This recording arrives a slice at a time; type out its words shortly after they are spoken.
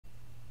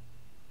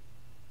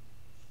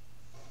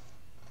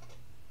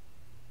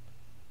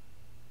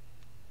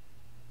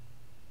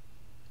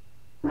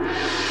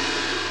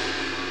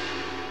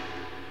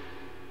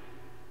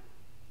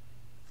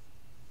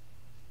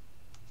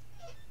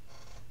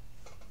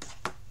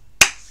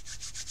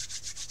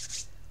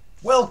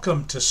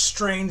Welcome to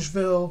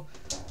Strangeville.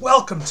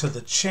 Welcome to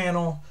the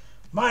channel.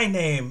 My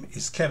name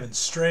is Kevin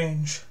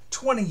Strange,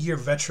 20-year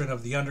veteran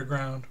of the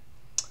underground.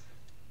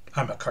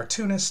 I'm a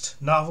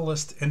cartoonist,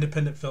 novelist,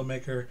 independent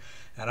filmmaker,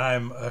 and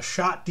I'm a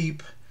shot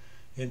deep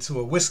into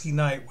a whiskey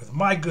night with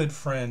my good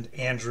friend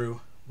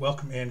Andrew.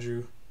 Welcome,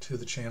 Andrew, to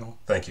the channel.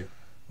 Thank you.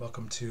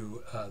 Welcome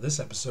to this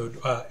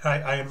episode.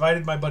 I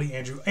invited my buddy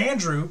Andrew.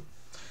 Andrew,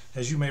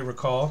 as you may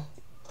recall,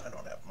 I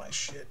don't have my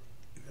shit.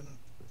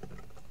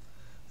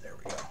 There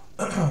we go.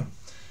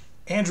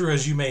 Andrew,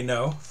 as you may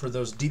know, for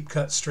those deep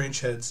cut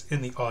strange heads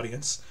in the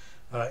audience,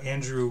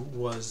 Andrew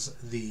was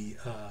the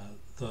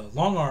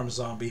long arm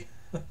zombie,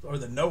 or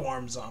the no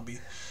arm zombie,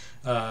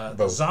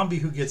 the zombie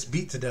who gets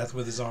beat to death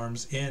with his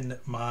arms in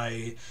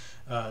my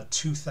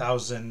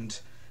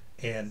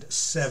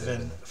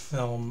 2007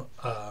 film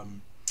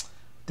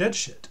Dead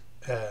Shit.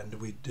 And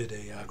we did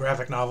a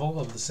graphic novel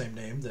of the same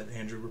name that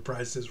Andrew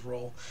reprised his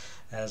role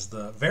as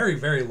the very,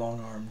 very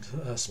long-armed,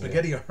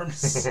 spaghetti-armed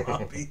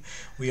zombie.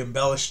 We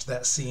embellished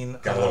that scene.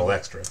 Got a little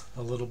extra.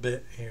 A little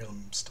bit. Here, let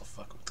me still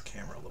fuck with the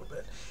camera a little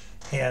bit.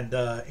 And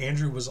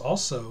Andrew was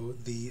also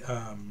the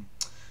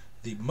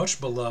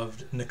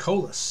much-beloved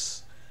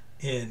Nicholas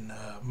in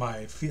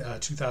my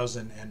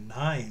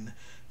 2009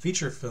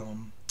 feature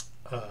film,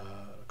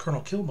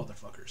 Colonel Kill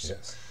Motherfuckers.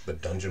 Yes, the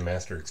Dungeon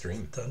Master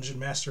Extreme. Dungeon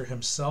Master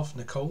himself,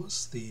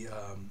 Nicholas, the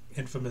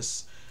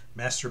infamous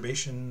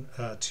masturbation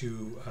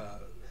to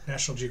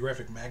National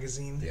Geographic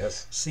magazine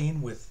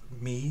scene with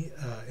me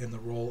in the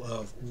role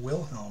of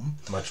Wilhelm.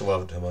 Much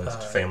loved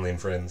amongst family and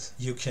friends.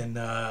 You can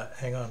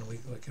hang on.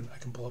 I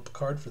can pull up a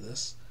card for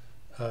this.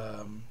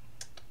 You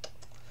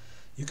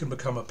can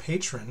become a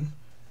patron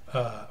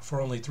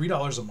for only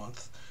 $3 a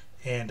month.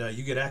 And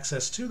you get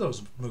access to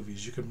those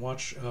movies. You can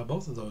watch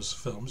both of those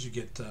films. You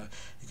get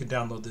you can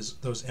download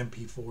those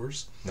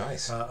MP4s.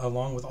 Nice.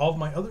 Along with all of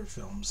my other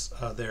films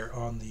there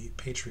on the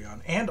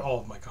Patreon, and all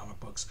of my comic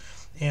books,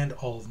 and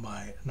all of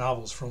my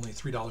novels for only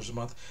 $3 a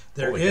month.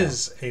 There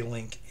is a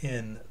link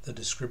in the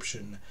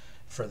description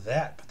for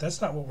that. But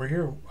that's not what we're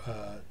here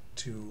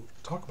to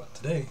talk about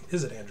today,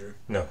 is it, Andrew?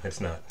 No,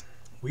 it's not.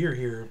 We are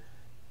here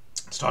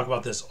to talk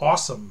about this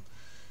awesome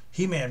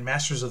He-Man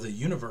Masters of the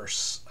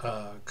Universe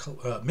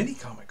mini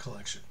comic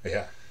collection.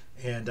 Yeah.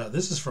 And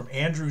this is from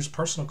Andrew's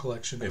personal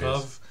collection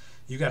of...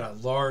 You got a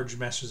large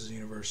Masters of the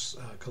Universe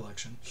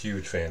collection.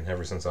 Huge fan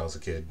ever since I was a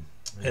kid.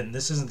 And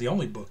this isn't the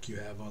only book you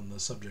have on the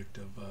subject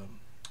of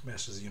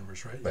Masters of the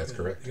Universe, right? That's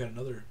correct. You got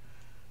another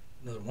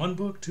one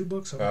book, two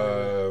books? We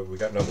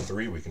got another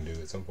 3 we can do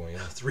at some point, yeah.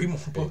 3 more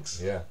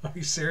books? Yeah. Are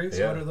you serious?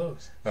 Yeah. What are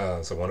those?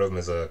 So one of them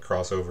is a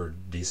crossover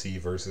DC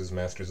versus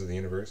Masters of the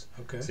Universe.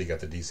 Okay. So you got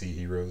the DC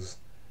heroes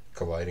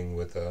colliding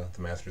with the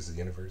Masters of the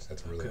Universe.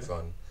 That's a really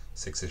fun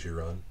 6-issue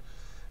run.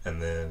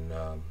 And then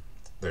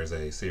there's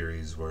a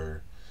series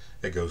where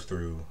it goes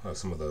through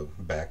some of the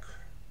back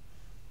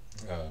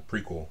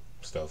prequel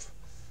stuff.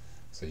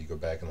 So you go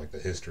back in like the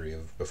history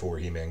of before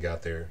He-Man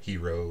got there,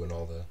 Hero and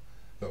all the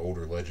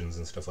older legends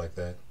and stuff like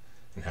that,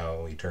 and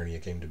how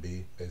Eternia came to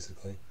be,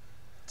 basically.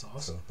 That's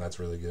awesome. So that's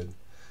really good.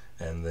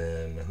 And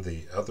then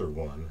the other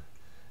one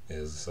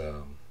is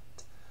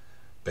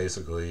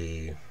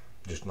basically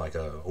just like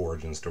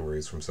origin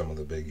stories from some of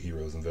the big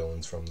heroes and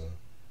villains from the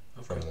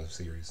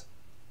series.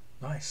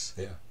 Nice.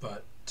 Yeah.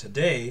 But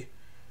today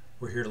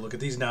we're here to look at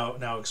these.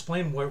 Now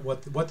explain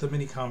what the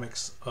mini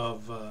comics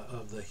of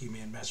the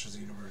He-Man Masters of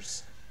the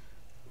Universe.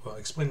 Well,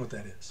 explain what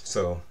that is.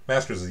 So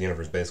Masters of the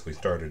Universe basically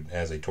started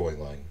as a toy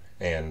line,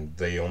 and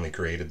they only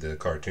created the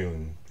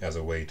cartoon as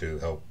a way to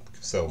help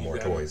sell more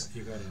toys.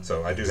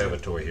 So I do have a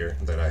toy here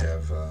that I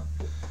have.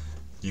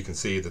 You can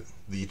see that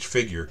each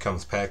figure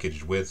comes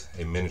packaged with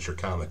a miniature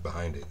comic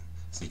behind it.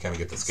 So you kind of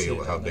get the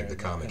scale of how big the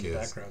comic is.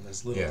 Background,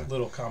 there's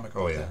little comic.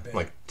 Oh yeah,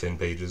 like 10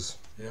 pages.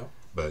 Yeah.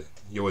 But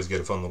you always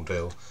get a fun little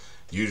tale.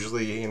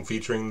 Usually in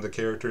featuring the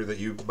character that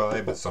you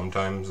buy, but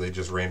sometimes they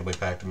just randomly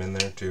packed them in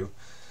there too.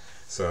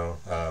 So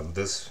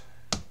this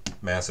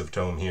massive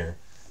tome here,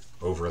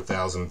 over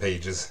 1,000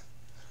 pages,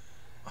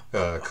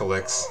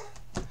 collects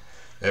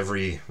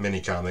every mini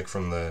comic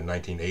from the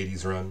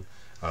 1980s run.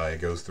 It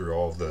goes through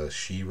all of the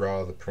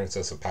She-Ra, the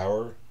Princess of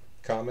Power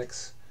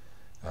comics.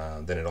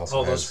 Then it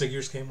also those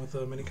figures came with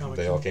the mini comics.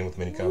 They all came with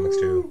mini comics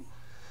too.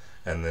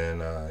 And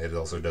then it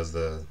also does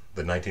the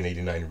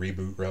 1989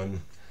 reboot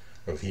run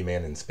of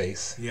He-Man in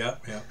Space. Yeah.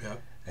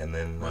 And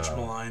then much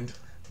maligned.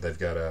 They've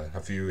got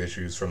a few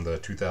issues from the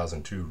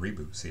 2002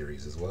 reboot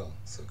series as well.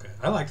 So. Okay,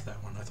 I liked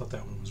that one. I thought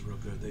that one was real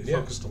good. They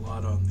focused a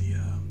lot on the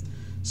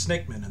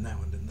Snake Men in that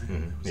one, didn't they?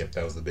 Mm-hmm. Yep,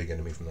 that was the big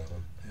enemy from that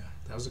one. Yeah,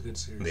 that was a good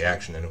series. The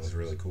action in it was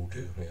really cool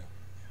too. Yeah.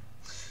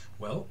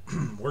 Well,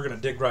 we're going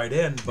to dig right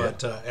in,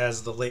 but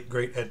as the late,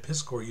 great Ed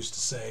Piskor used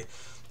to say,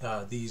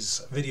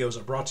 these videos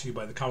are brought to you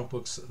by the comic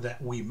books that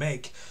we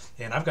make,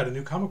 and I've got a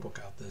new comic book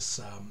out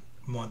this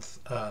month.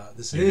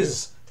 This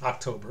is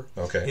October.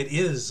 Okay. It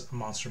is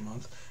Monster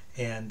Month.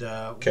 And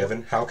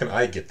Kevin, how can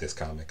I get this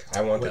comic?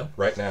 I want it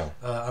right now.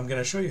 I'm going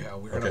to show you how.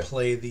 We're going to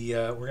play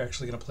the. We're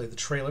actually going to play the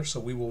trailer.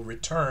 So we will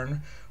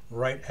return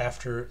right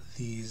after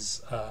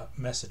these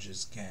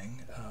messages,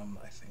 gang.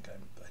 I think I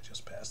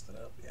just passed it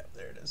up. Yeah,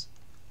 there it is.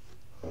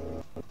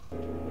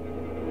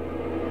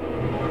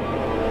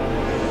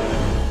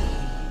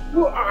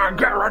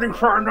 Get ready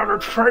for another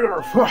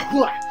trailer.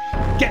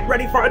 Get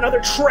ready for another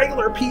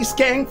trailer piece,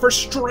 gang, for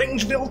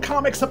Strangeville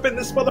Comics up in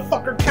this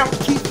motherfucker. Count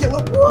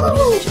Keefula.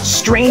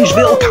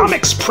 Strangeville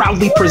Comics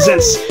proudly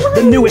presents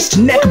the newest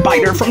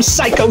neckbiter from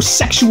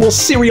psychosexual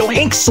serial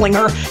ink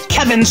slinger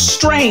Kevin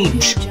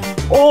Strange.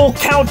 Old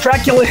Count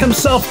Dracula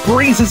himself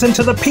breezes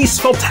into the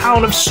peaceful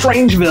town of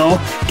Strangeville,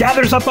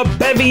 gathers up a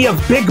bevy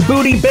of big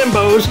booty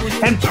bimbos,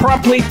 and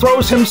promptly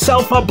throws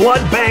himself a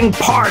blood bang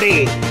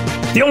party.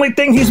 The only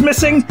thing he's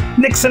missing?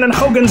 Nixon and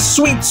Hogan's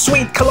sweet,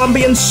 sweet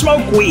Colombian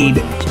smoke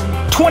weed.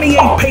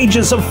 28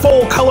 pages of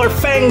full-color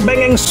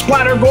fang-banging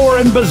splatter gore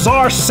and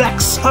bizarre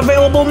sex.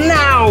 Available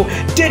now,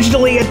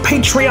 digitally at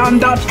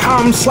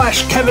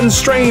patreon.com/Kevin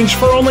Strange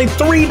for only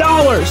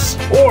 $3.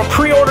 Or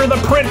pre-order the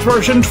print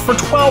version for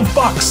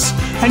 $12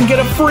 and get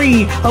a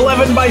free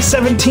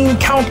 11x17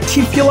 Count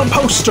Keefula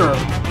poster.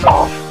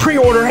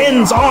 Pre-order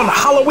ends on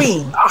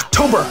Halloween,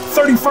 October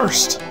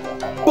 31st.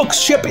 Books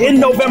ship in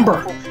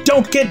November.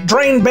 Don't get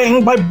drain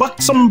banged by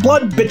buxom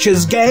blood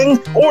bitches, gang.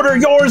 Order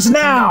yours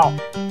now.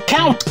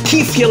 Count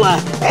Keefula,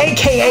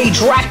 aka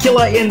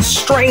Dracula in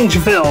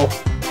Strangeville.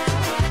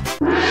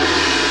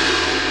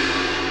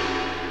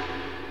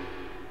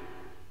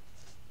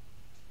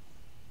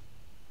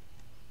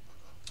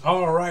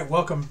 All right,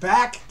 welcome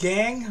back,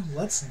 gang.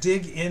 Let's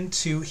dig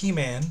into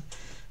He-Man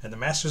and the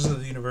Masters of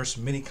the Universe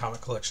mini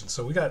comic collection.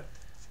 So we got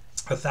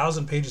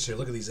 1,000 pages here.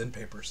 Look at these end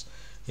papers.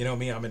 You know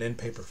me, I'm an end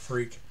paper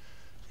freak.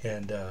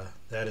 And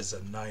that is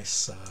a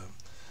nice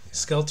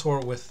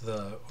Skeletor with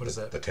the, what is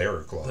that? The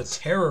Terror Claws. The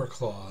Terror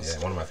Claws. Yeah,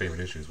 one of my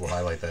favorite issues. We'll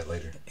highlight that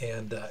later.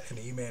 And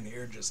He-Man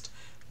here just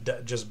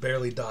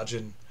barely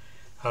dodging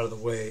out of the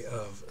way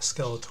of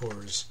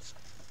Skeletor's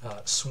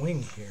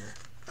swing here.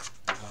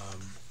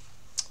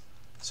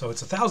 So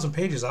it's 1,000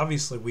 pages.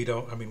 Obviously, we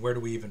don't. I mean, where do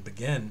we even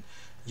begin?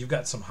 You've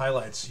got some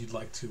highlights you'd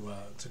like to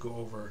go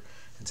over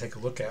and take a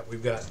look at.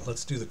 We've got.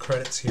 Let's do the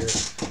credits here.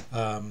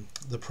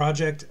 The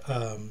project.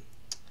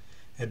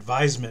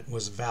 Advisement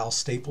was Val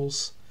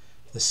Staples.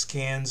 The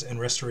scans and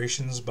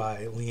restorations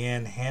by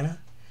Leanne Hanna,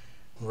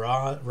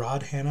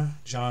 Rod Hanna,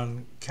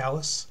 John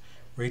Callis,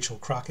 Rachel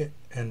Crockett,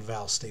 and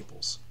Val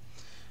Staples.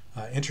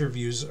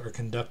 Interviews are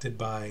conducted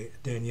by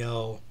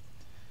Danielle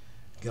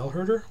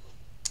Gelherder,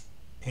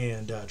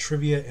 and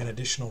trivia and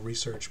additional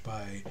research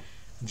by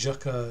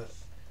Jukka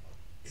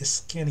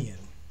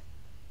Iskanian.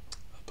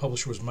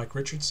 Publisher was Mike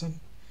Richardson.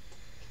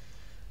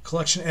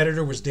 Collection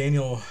editor was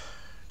Daniel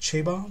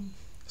Chabon.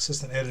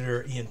 Assistant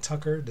editor Ian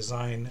Tucker,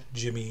 design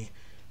Jimmy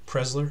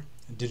Presler,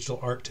 and digital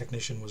art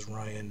technician was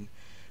Ryan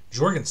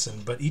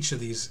Jorgensen. But each of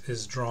these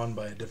is drawn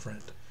by a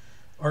different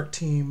art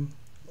team,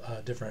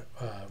 different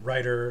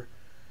writer,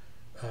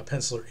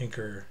 penciler,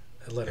 inker,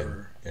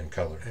 letterer, and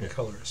color, and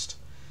colorist.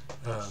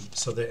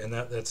 So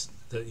that's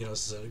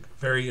this is a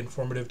very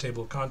informative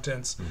table of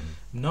contents,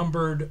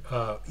 numbered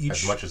each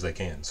as much as they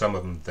can. Some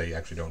of them they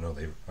actually don't know.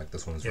 They like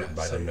this one's written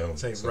by unknown.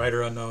 Say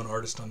writer unknown,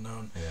 artist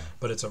unknown. Yeah.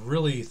 But it's a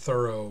really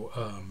thorough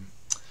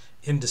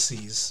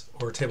indices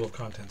or table of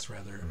contents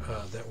rather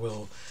that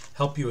will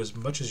help you as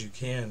much as you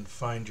can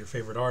find your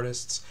favorite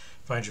artists,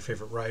 find your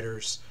favorite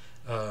writers.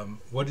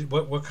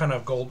 What kind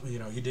of gold?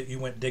 You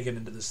went digging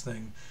into this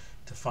thing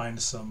to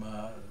find some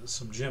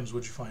gems.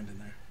 What'd you find in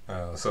there?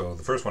 So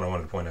the first one I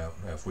wanted to point out,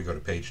 if we go to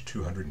page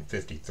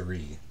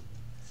 253,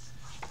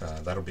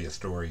 that'll be a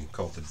story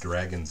called The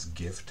Dragon's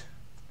Gift.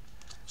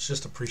 Let's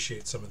just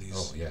appreciate some of these.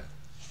 Oh, yeah.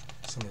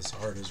 Some of this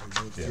art as we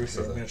move through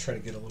here. I'm going to try to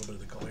get a little bit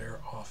of the glare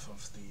off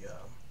of the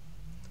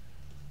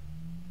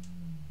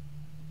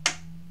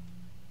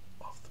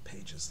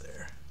pages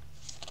there.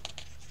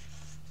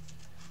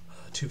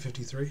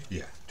 253?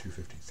 Yeah,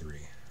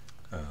 253.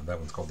 That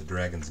one's called The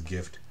Dragon's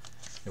Gift.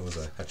 It was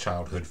a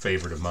childhood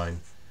favorite of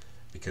mine,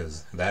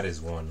 because that is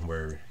one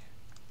where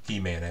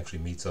He-Man actually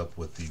meets up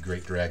with the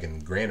great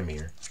dragon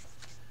Granomir,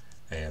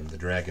 and the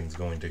dragon's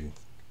going to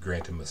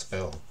grant him a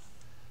spell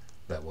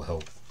that will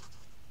help,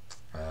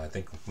 I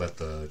think, let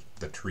the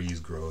trees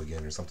grow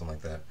again or something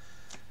like that.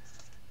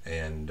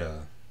 And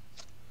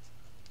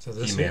so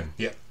this He-Man,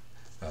 yeah,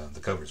 the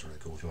cover's really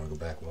cool if you want to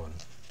go back one.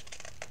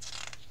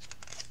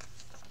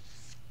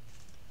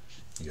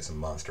 You get some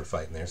monster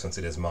fight in there since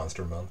it is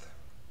Monster Month.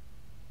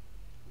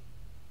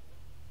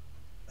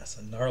 That's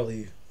a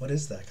gnarly. What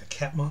is that? Like a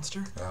cat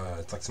monster?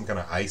 It's like some kind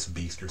of ice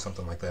beast or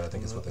something like that. I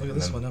think is what they. Look at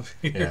this one up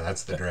here. Yeah,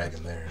 that's the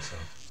dragon there. So.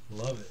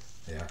 Love it.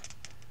 Yeah.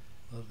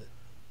 Love it.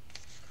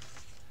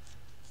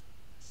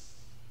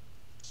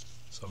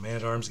 So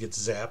Man-at-Arms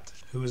gets zapped.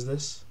 Who is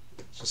this?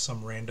 Just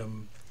some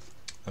random.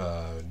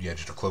 Yeah,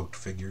 just a cloaked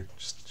figure.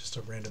 Just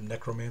a random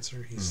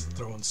necromancer. He's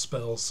throwing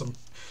spells. Some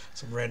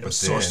random but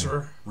sorcerer.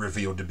 Then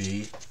revealed to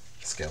be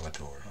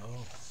Skeletor.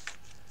 Oh.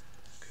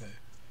 Okay.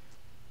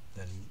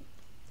 Then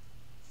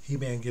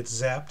He-Man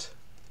gets zapped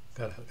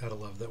Gotta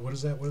love that. What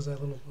is that? What is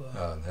that little?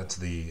 That's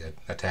the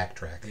attack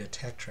track. The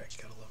attack track.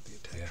 You gotta love the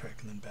attack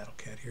track. And then Battle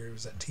Cat here.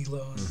 Was that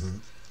Tilo?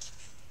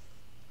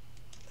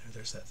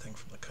 There's that thing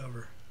from the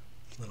cover.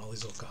 And then all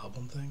these little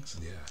goblin things.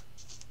 Yeah.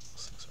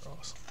 Those things are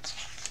awesome.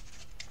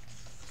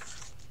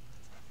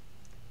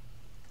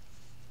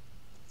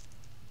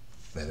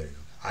 There you go.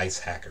 Ice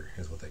Hacker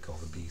is what they call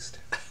the beast.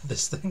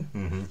 This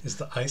thing is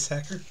the Ice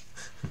Hacker.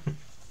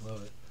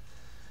 Love it.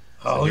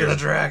 So Oh, look at the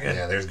dragon.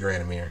 Yeah, there's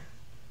Granomir.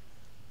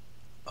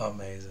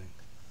 Amazing.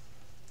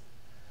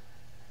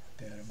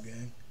 Damn,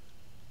 gang.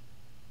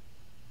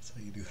 That's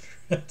how you do.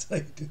 That's how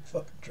you do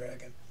fucking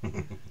dragon.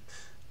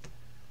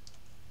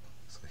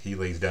 So he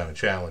lays down a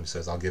challenge,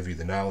 says, "I'll give you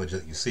the knowledge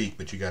that you seek,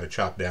 but you got to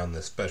chop down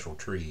this special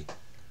tree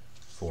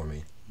for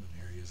me." And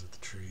here he is at the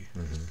tree,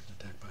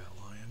 attacked by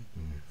a lion.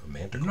 A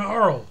manticore.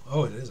 Gnarl!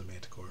 Oh, it is a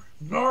manticore.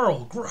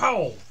 Gnarl!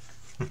 Growl!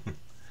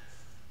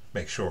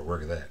 Make short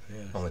work of that.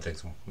 Yeah. Only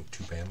takes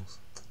 2 panels.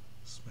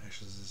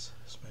 Smashes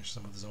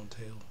him with his own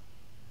tail.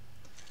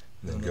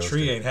 Then And the goes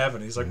tree to- ain't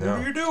having it. He's like, No. "What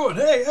are you doing?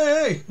 Hey,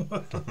 hey, hey!"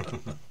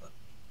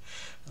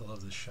 I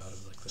love this shot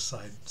of like the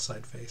side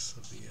face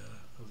of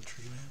the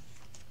tree man.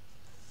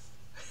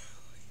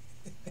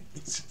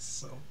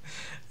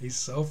 He's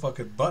so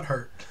fucking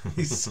butthurt.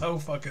 He's so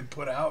fucking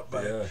put out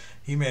by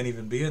He-Man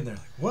even being there.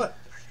 Like, what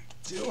are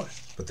you doing?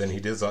 But then he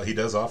does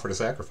offer to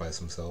sacrifice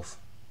himself.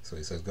 So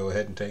he says, "Go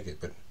ahead and take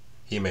it." But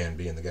He-Man,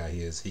 being the guy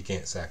he is, he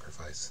can't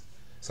sacrifice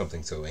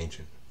something so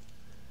ancient.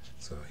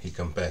 So he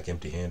comes back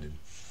empty-handed.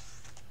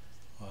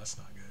 Oh, that's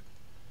not good.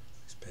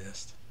 He's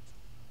pissed.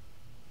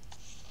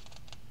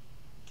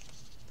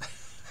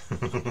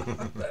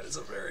 That is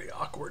a very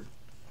awkward.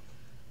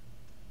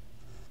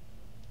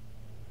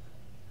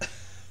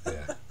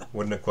 Yeah,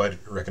 wouldn't have quite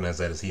recognized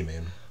that as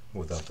He-Man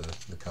without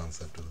the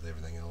concept of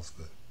everything else.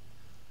 But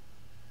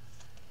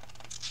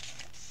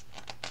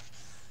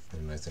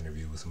and a nice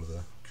interview with some of the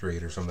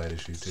creators from that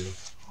issue too.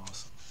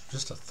 Awesome.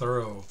 Just a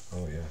thorough.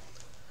 Oh yeah.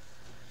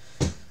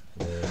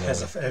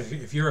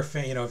 If you're a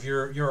fan, if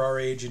you're our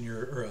age in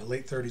your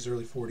late 30s,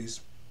 early 40s,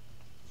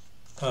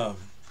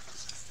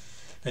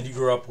 and you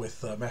grew up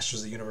with Masters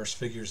of the Universe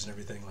figures and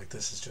everything, like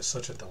this is just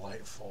such a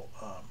delightful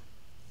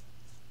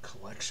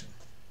collection.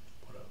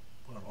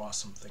 What an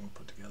awesome thing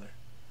put together.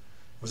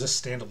 Was this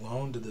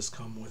standalone? Did this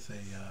come with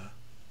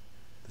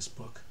this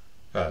book?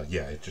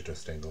 Yeah, it's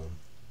just a standalone.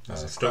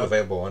 Was it still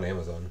available on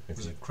Amazon.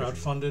 Was it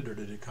crowdfunded, or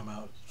did it come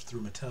out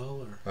through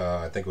Mattel? Or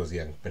I think it was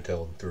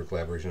Mattel through a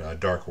collaboration.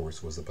 Dark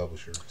Horse was the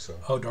publisher. So.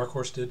 Oh, Dark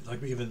Horse did,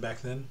 like, even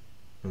back then.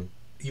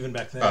 Even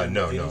back then.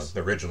 No.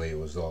 Originally, it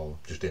was all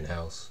just in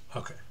house.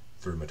 Okay.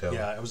 Through Mattel.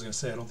 Yeah, I was gonna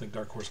say I don't think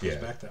Dark Horse goes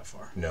back that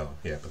far. No,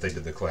 but they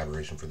did the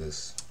collaboration for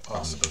this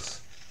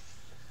omnibus.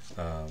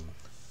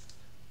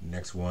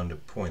 Next one to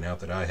point out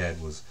that I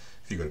had was,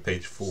 if you go to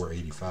page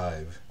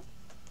 485.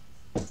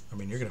 I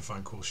mean, you're gonna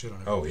find cool shit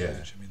on every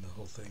page. I mean, the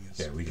whole thing is.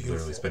 Yeah, we could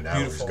literally spend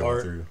hours going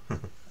art. through.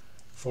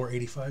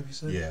 485, you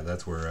said? Yeah,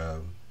 that's where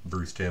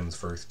Bruce Timm's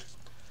first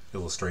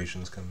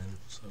illustrations come in.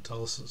 So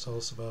tell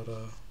us about.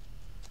 I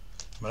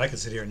mean, I could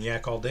sit here and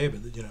yak all day, but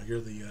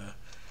you're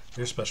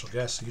you're a special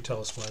guest, so you tell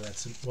us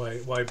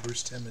why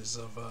Bruce Timm is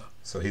of.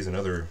 So he's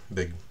another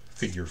big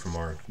figure from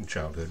our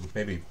childhood,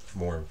 maybe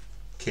more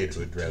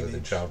kidhood rather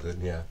than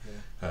childhood. Yeah.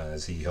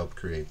 As he helped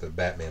create the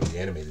Batman the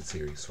animated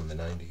series from the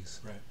 90s.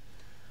 Right.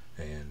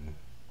 And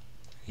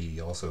he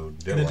also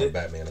did a lot of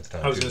Batman at the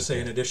time. I was going to say,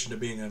 in addition to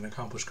being an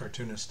accomplished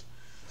cartoonist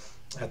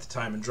at the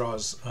time, and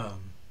draws,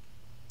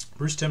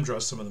 Bruce Timm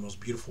draws some of the most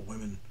beautiful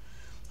women.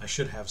 I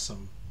should have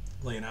some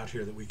laying out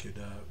here that we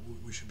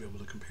should be able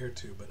to compare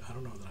to, but I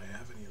don't know that I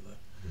have any of the.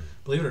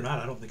 Believe it or not,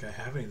 I don't think I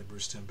have any of the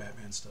Bruce Timm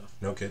Batman stuff.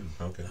 No kidding.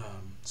 Okay.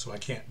 So I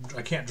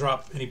can't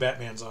drop any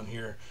Batmans on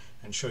here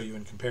and show you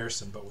in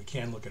comparison, but we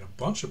can look at a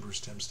bunch of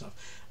Bruce Timm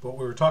stuff. But what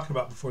we were talking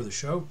about before the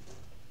show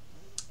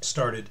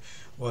started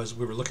was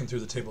we were looking through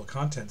the table of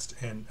contents,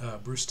 and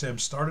Bruce Timm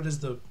started as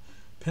the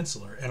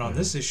penciler, and on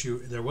this issue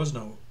there was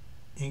no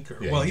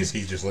inker. Yeah, well, he's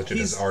just listed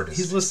as artist.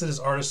 He's listed as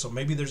artist, so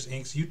maybe there's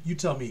inks. You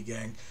tell me,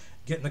 gang.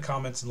 Get in the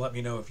comments and let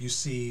me know if you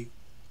see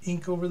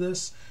ink over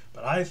this.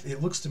 But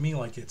it looks to me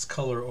like it's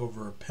color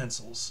over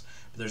pencils.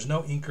 But there's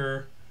no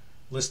inker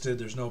listed.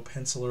 There's no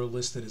penciler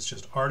listed. It's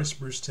just artist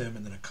Bruce Timm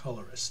and then a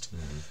colorist.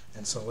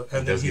 And so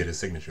he does get his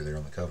signature there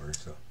on the cover.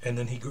 So and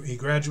then he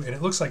graduated,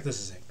 and it looks like this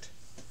is inked.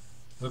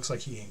 It looks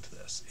like he inked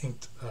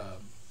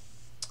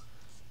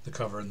the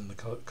cover, and then the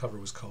cover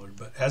was colored.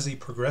 But as he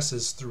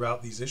progresses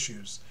throughout these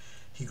issues,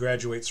 he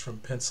graduates from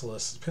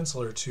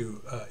penciler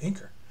to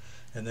inker,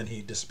 and then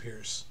he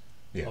disappears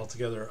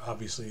altogether,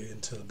 obviously,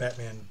 into the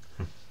Batman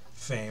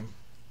fame.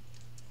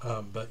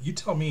 But you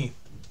tell me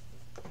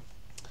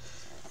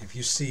if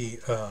you see,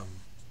 what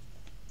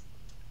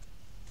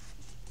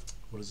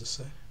does this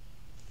say?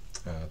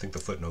 I think the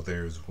footnote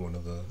there is one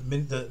of the...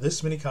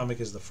 This mini-comic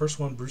is the first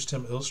one Bruce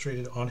Timm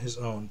illustrated on his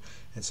own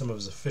and some of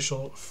his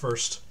official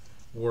first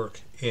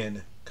work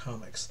in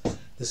comics.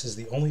 This is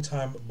the only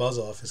time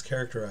Buzz-Off is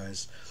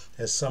characterized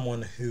as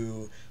someone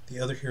who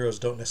the other heroes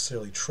don't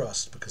necessarily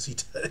trust because he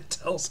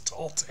tells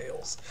tall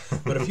tales.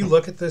 But if you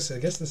look at this, I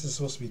guess this is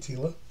supposed to be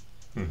Tila.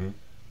 Mm-hmm.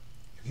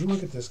 If you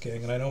look at this,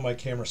 gang, and I know my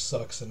camera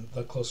sucks, and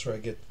the closer I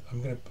get,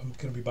 I'm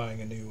gonna be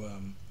buying a new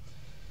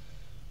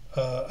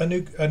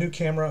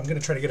camera. I'm gonna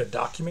try to get a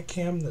document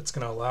cam that's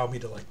gonna allow me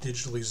to like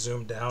digitally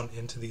zoom down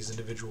into these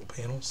individual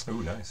panels. Oh,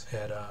 nice.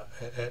 At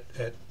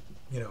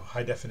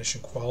high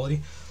definition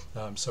quality.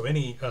 So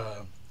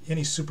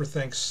any super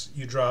thanks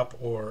you drop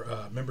or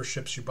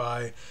memberships you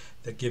buy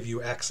that give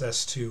you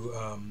access to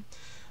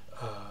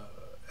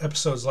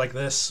episodes like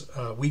this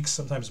weeks,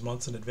 sometimes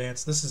months in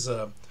advance. This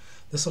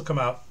will come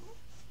out.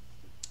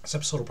 This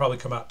episode will probably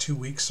come out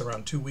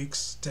around 2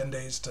 weeks, 10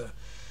 days to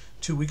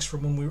 2 weeks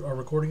from when we are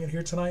recording it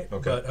here tonight.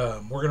 Okay.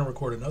 But we're going to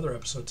record another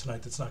episode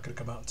tonight that's not going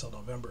to come out until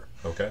November.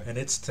 Okay. And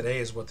today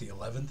is the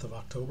 11th of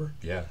October.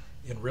 Yeah.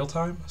 In real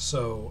time.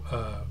 So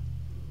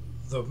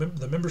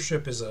the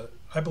membership is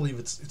I believe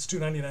it's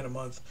 $2.99 a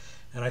month,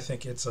 and I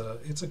think it's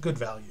a good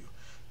value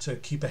to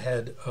keep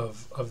ahead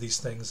of these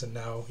things. And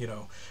now,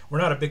 we're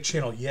not a big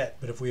channel yet,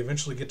 but if we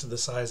eventually get to the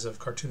size of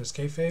Cartoonist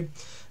Kayfabe,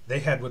 they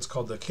had what's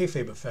called the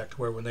Kayfabe effect,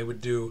 where when they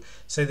would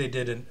say they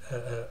did an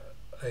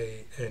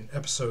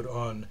episode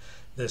on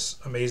this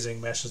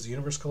amazing Masters of the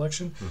Universe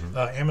collection,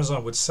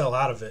 Amazon would sell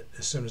out of it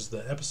as soon as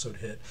the episode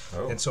hit.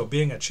 Oh. And so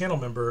being a channel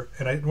member,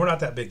 and we're not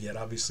that big yet,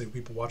 obviously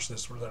people watch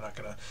this where they're not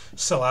going to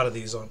sell out of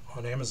these on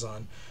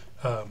Amazon,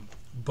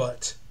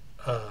 but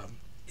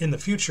in the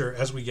future,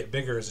 as we get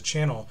bigger as a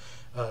channel,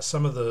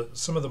 some of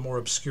the more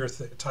obscure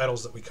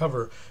titles that we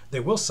cover, they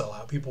will sell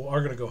out. People are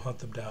going to go hunt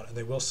them down, and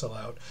they will sell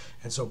out.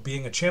 And so,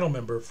 being a channel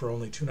member for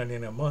only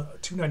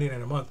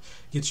 $2.99 a month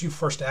gets you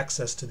first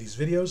access to these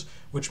videos,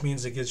 which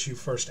means it gets you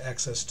first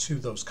access to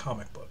those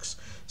comic books.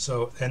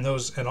 So, and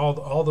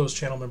all those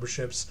channel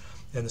memberships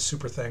and the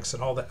super thanks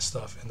and all that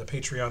stuff and the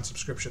Patreon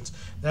subscriptions,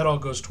 that all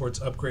goes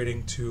towards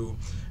upgrading to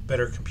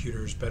better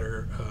computers,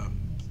 better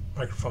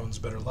microphones,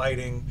 better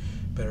lighting,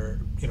 better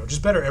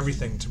just better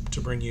everything to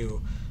bring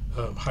you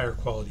higher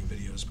quality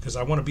videos, because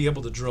I want to be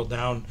able to drill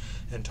down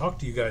and talk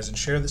to you guys and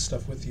share this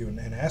stuff with you and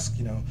ask,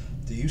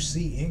 do you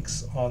see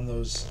inks on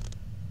this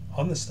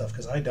stuff?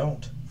 Because I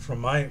don't. From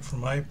my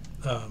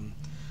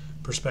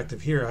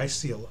perspective here, I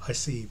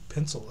see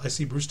pencil. I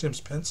see Bruce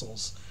Timm's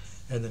pencils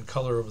and then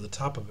color over the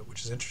top of it,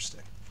 which is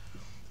interesting.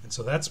 And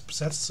so that's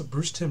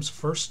Bruce Timm's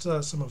first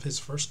some of his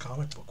first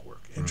comic book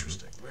work.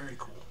 Interesting. Very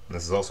cool. And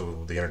this is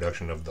also the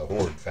introduction of the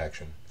Horde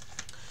faction.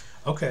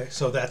 Okay,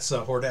 so that's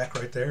Hordak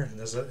right there. And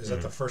is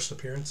that the first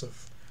appearance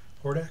of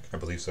Hordak? I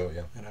believe so,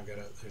 yeah. And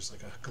there's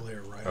like a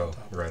glare right on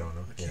top. Right on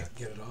him. I can't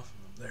get it off of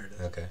him. There it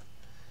is. Okay.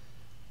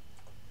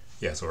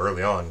 Yeah, so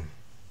early on,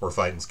 we're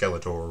fighting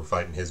Skeletor, we're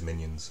fighting his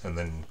minions, and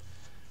then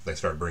they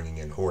start bringing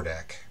in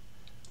Hordak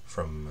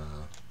from,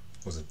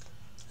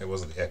 it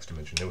wasn't the X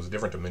dimension, it was a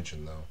different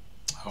dimension, though.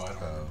 Oh, I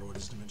don't remember what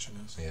his dimension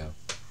is. Yeah.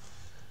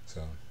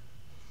 So,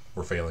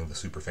 we're failing the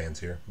super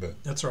fans here,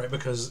 but... That's right,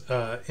 because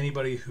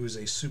anybody who's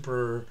a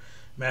super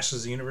Masters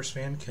of the Universe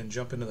fan can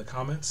jump into the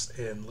comments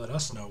and let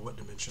us know what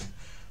dimension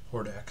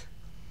Hordak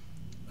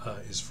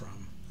is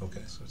from.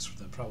 Okay. So it's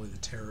probably the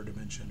terror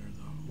dimension or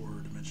the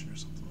horror dimension or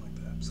something like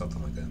that.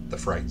 Something like that. The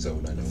Fright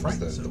Zone, I know, is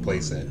the Zone,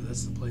 playset. Yeah,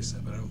 that's the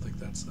playset, but I don't think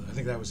that's I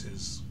think that was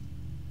his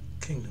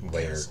kingdom.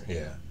 Lair, castle.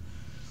 yeah.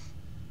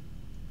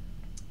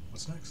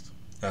 What's next?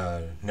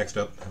 Next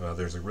up,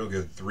 there's a real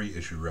good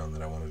 3-issue run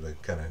that I wanted to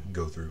kind of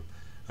go through.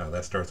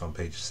 That starts on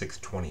page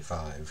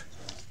 625.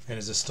 And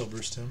is this still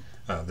Bruce Timm?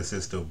 This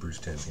is still Bruce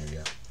Timm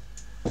here,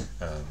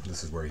 yeah.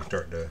 This is where he's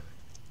starting to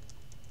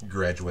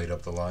graduate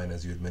up the line,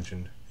 as you had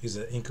mentioned. He's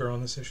an inker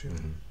on this issue?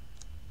 Mm-hmm.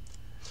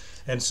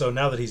 And so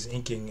now that he's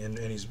inking and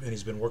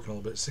he's been working a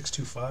little bit,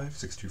 625?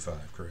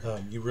 625,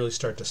 correct. You really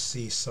start to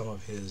see some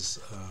of his...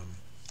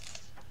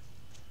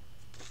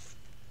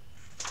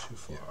 too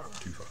far. Yeah,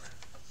 too far.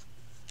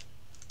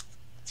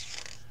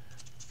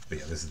 But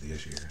yeah, this is the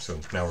issue here. So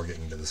now we're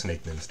getting into the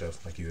Snake Men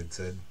stuff, like you had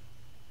said.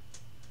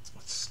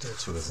 It's still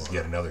So too this far. is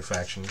yet another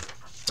faction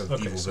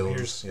of evil so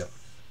villains. Yep.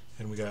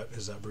 And we got,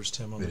 is that Bruce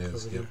Timm on It the cover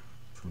is, there? yep.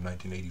 From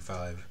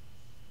 1985.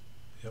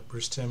 Yep,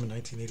 Bruce Timm in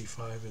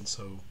 1985, and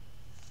so,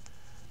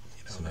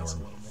 So now that's a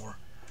we're little more.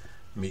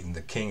 meeting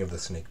the king of the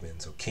Snake Men.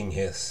 So King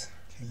Hiss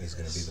is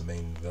going to be the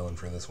main villain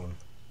for this one.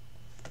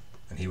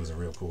 And he was a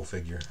real cool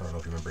figure. I don't know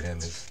if you remember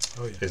him.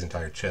 His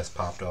entire chest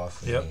popped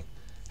off. And Yep. He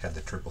had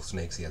the triple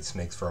snakes. He had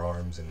snakes for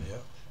arms and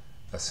Yep.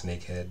 a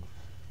snake head.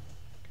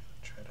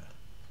 Try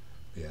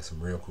to... Yeah, some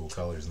real cool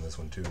colors in this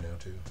one too.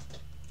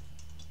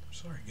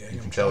 Sorry, gang. You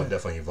I'm can tell it trying-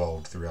 definitely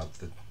evolved throughout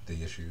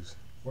the issues.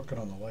 working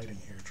on the lighting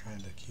here, trying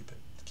to keep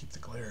the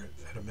glare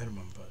at a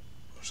minimum, but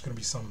there's going to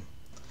be some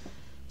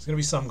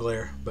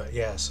glare. But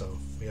yeah, so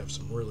we have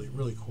some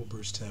really cool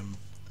Bruce Timm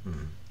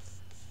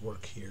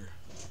work here.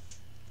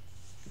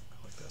 I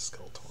like that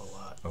Skeletor a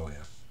lot. Oh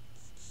yeah.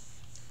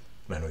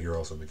 And I know you're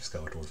also a big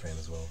Skeletor fan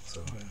as well,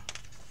 so Oh, yeah.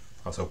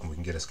 I was hoping we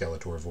can get a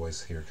Skeletor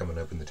voice here coming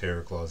up in the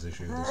Terror Claws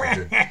issue.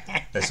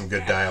 There's some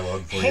good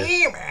dialogue for you.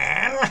 Hey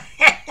man,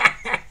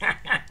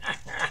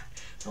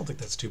 don't think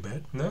that's too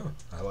bad. No,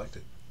 I liked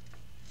it.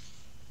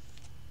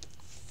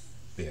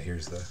 But yeah,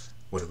 here's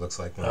what it looks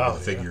like whenever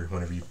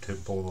whenever you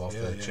pull it off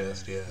the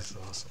chest. Yeah, that's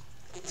awesome.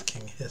 It's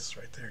King Hiss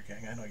right there,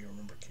 gang. I know you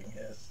remember King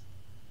Hiss.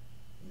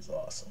 He's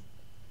awesome.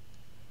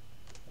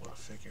 What a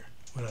figure.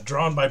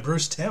 Drawn by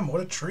Bruce Timm.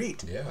 What a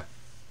treat. Yeah.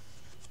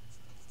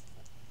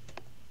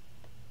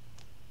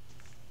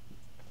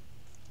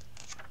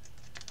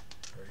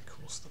 Very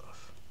cool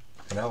stuff.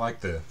 And I like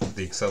the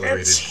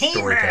accelerated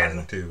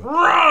storytelling too.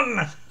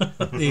 Run!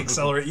 The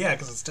accelerate, yeah,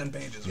 because it's 10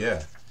 pages.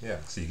 Right? Yeah.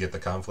 So you get the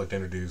conflict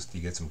introduced,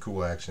 you get some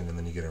cool action, and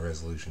then you get a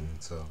resolution.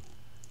 So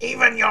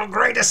even your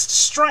greatest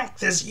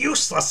strength is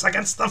useless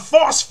against the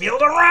force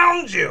field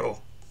around you.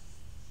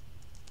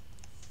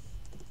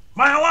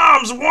 My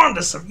alarms warned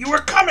us of you were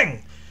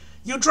coming.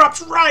 You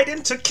dropped right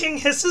into King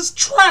Hiss's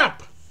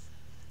trap.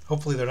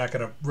 Hopefully they're not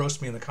going to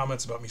roast me in the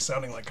comments about me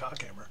sounding like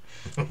Cockhammer.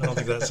 I don't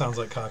think that sounds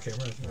like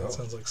Cockhammer. I think that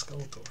sounds like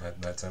Skeletor.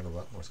 That sounded a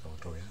lot more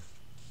Skeletor, yeah.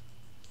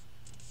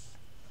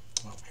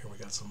 Well, here we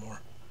got some more.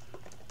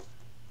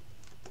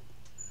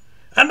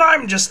 And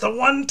I'm just the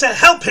one to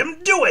help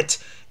him do it.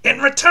 In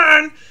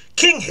return,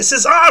 King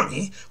Hiss's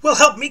army will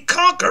help me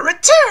conquer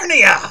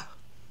Eternia.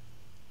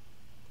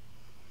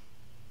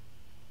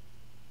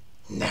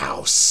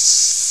 Now,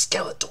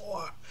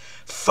 Skeletor,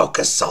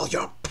 focus all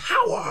your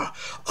power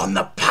on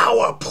the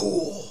power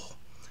pool.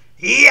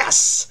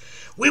 Yes,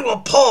 we will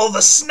pull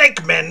the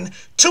snake men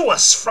to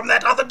us from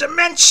that other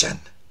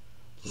dimension.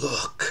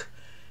 Look,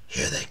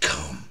 here they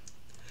come.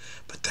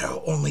 But there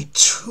are only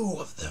 2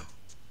 of them.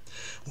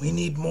 We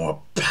need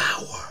more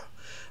power.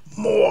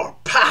 More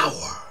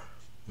power.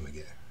 Let me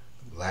get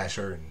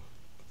Lasher and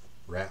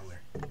Rattler.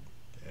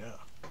 Yeah.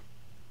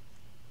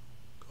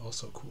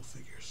 Also cool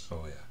figures.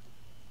 Oh, yeah.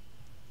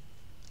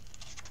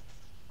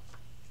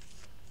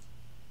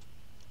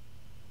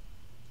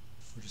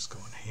 We're just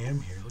going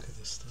ham here. Look at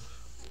this stuff.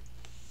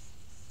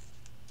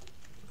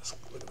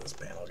 Look at this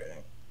panel,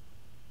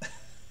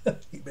 gang.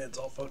 He-Man's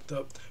all fucked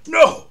up.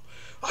 No!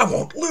 I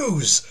won't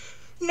lose!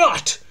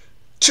 Not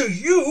to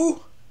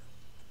you!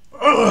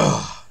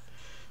 Ugh.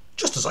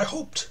 Just as I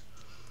hoped.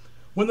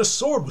 When the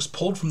sword was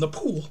pulled from the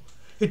pool,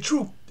 it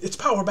drew its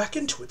power back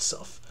into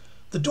itself.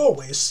 The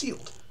doorway is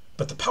sealed,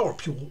 but the power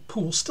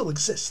pool still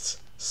exists.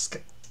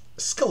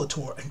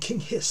 Skeletor and King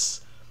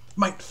Hiss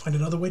might find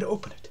another way to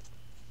open it.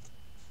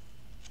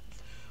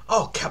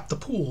 I'll cap the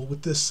pool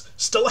with this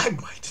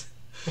stalagmite.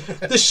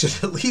 This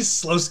should at least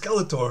slow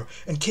Skeletor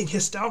and King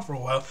Hiss down for a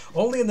while.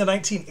 Only in the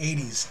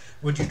 1980s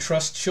would you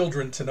trust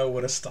children to know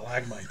what a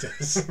stalagmite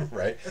is.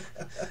 Right?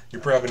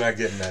 You're probably not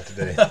getting that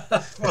today.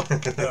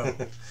 Fuck no.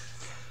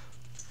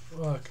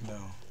 Fuck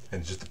no.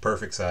 And just the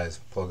perfect size.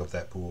 Plug up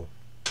that pool.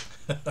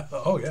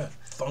 Oh, yeah.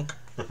 Thunk.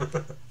 Oh,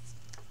 yeah.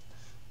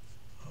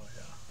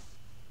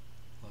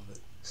 Love it.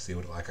 Seal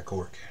it like a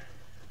cork.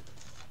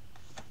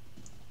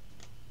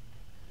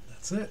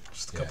 That's it.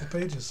 Just a couple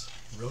pages.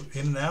 Real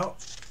in and out.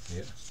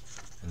 Yeah.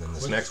 And then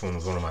this next one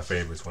was one of my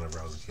favorites whenever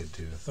I was a kid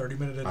too.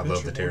 30-minute adventure. I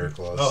love the Terror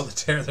Claws. Oh, the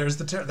Terror. There's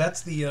the Terror.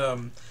 That's the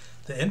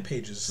end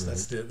pages. Mm-hmm.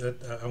 That's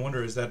the. I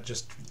wonder, is that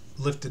just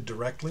lifted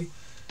directly?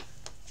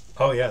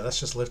 Oh yeah, that's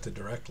just lifted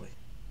directly.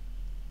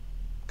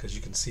 Because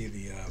you can see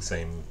the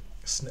same.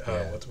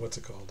 What's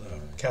it called?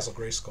 Castle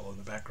Grayskull in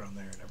the background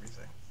there and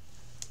everything.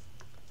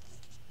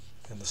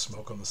 And the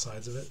smoke on the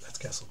sides of it. That's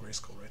Castle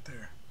Grayskull right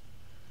there.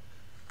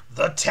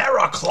 The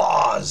Terror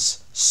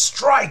Claws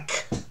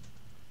strike.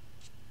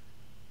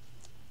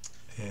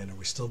 And are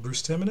we still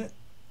Bruce Timm in it?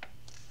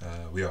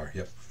 We are,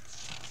 yep.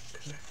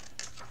 Okay.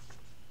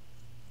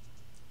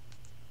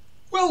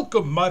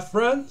 Welcome, my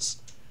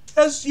friends.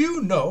 As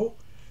you know,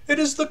 it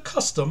is the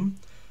custom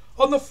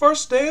on the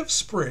first day of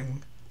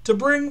spring to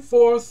bring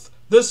forth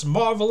this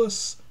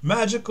marvelous,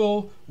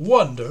 magical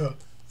wonder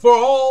for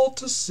all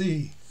to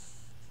see.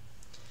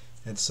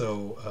 And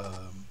so,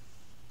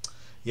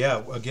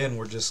 yeah, again,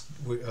 we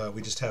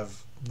just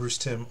have Bruce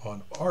Timm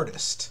on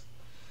artist.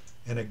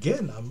 And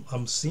again,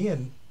 I'm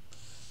seeing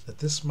that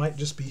this might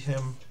just be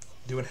him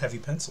doing heavy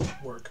pencil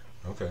work.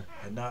 Okay.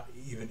 And not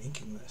even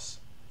inking this.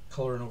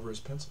 Coloring over his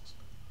pencils.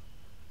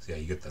 So yeah,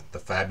 you get the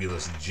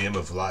fabulous gem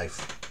of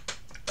life.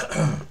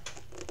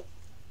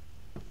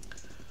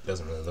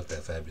 Doesn't really look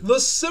that fabulous. The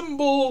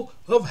symbol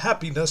of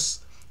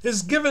happiness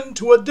is given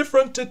to a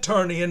different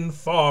Eternian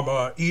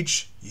farmer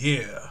each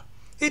year.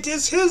 It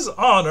is his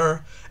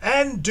honor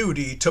and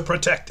duty to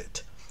protect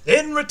it.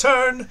 In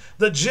return,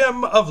 the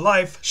gem of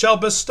life shall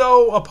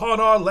bestow upon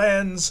our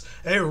lands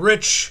a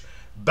rich,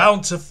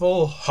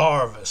 bountiful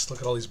harvest. Look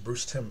at all these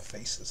Bruce Timm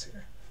faces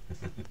here.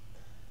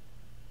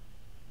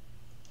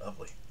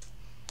 Lovely.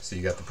 So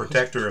you got the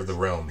protector of the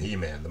realm,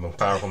 He-Man, the most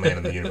powerful man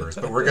in the universe.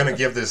 But we're going to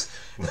give this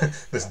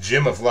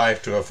gem of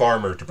life to a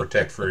farmer to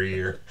protect for a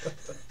year.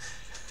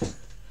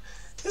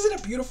 Isn't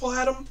it beautiful,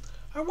 Adam?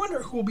 I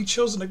wonder who will be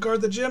chosen to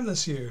guard the gem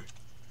this year.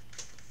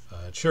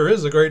 It sure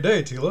is a great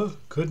day, Tila.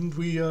 Couldn't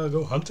we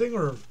go hunting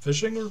or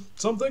fishing or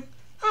something?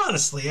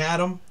 Honestly,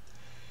 Adam,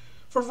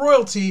 for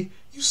royalty,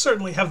 you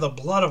certainly have the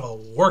blood of a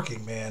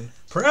working man.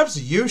 Perhaps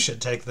you should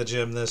take the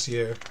gem this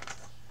year.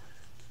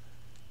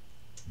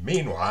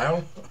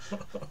 Meanwhile,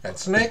 at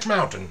Snake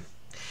Mountain.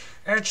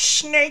 At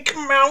Snake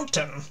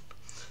Mountain,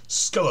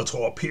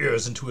 Skeletor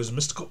peers into his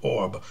mystical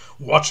orb,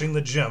 watching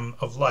the gem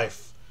of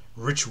life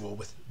ritual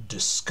with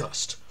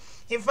disgust.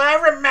 If I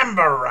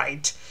remember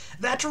right,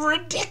 that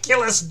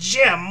ridiculous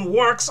gem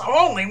works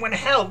only when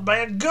held by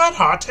a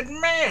good-hearted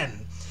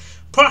man.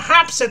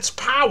 Perhaps its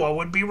power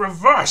would be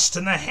reversed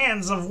in the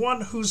hands of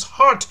one whose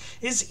heart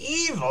is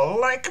evil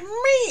like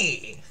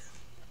me.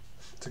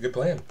 It's a good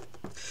plan.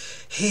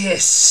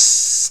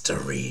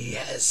 History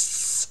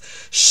has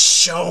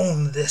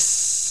shown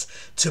this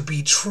to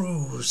be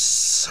true,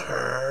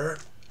 sir.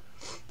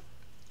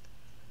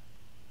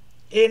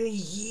 In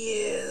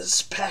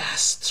years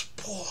past,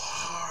 poor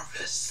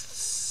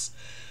harvests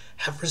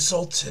have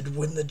resulted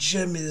when the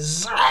gem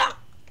is...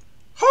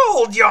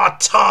 Hold your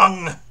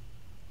tongue!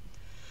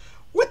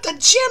 With the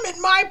gem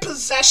in my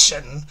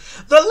possession,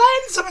 the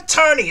lands of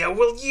Eternia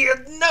will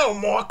yield no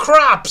more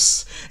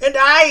crops, and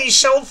I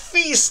shall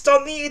feast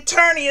on the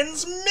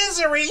Eternians'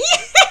 misery.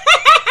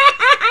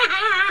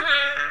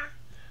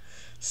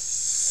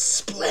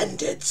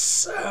 Splendid,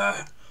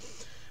 sir.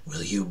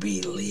 Will you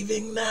be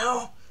leaving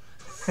now?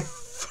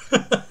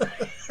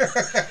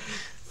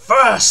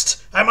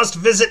 First, I must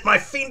visit my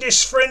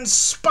fiendish friend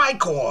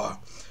Spikor.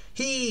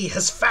 He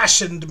has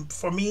fashioned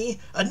for me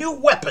a new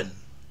weapon.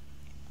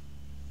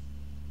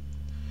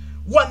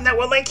 One that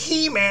will make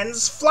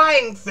He-Man's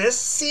flying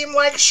fists seem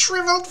like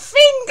shriveled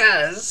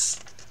fingers.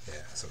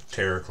 Yeah, so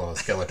Terror Claw,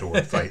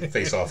 Skeletor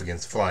face off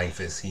against Flying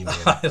Fist He-Man.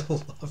 I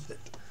love it.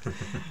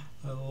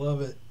 I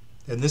love it.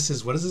 And this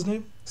is, what is his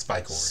name?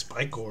 Spikor.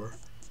 Spikor.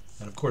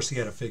 And of course he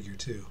had a figure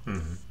too.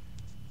 Mm-hmm.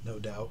 No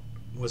doubt.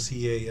 Was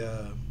he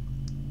a,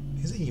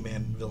 he's a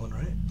He-Man villain,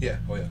 right? Yeah,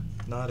 oh yeah.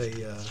 Not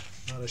a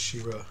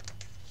She-Ra.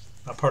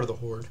 Not part of the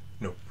Horde.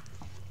 Nope.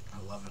 I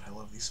love it. I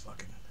love these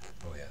fucking...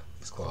 Oh yeah,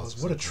 these claws.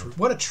 What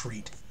a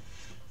treat.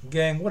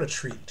 Gang, what a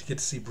treat to get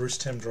to see Bruce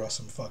Timm draw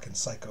some fucking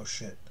psycho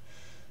shit.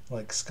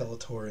 Like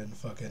Skeletor and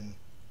fucking...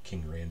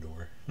 King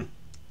Randor.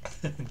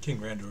 And King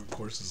Randor, of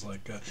course, is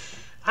like,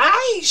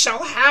 I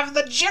shall have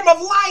the gem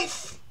of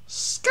life!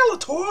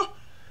 Skeletor,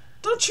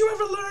 don't you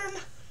ever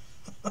learn?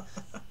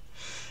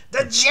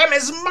 The gem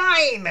is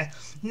mine!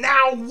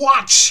 Now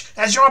watch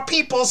as your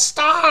people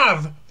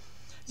starve!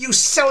 You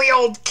silly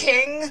old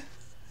king!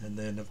 And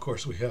then, of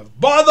course, we have,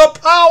 by the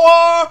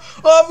power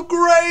of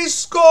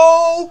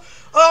Grayskull,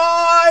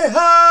 I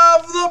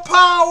have the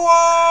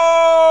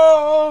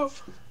power!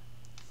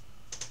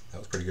 That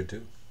was pretty good,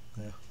 too.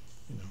 Yeah,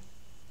 you know.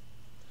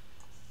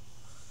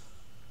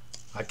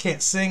 I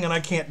can't sing and I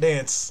can't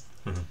dance.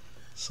 Mm-hmm.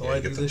 So yeah, I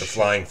you do get this the shit.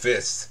 flying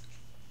fist.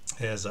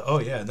 As, oh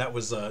yeah, and that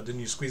was, didn't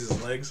you squeeze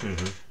his legs?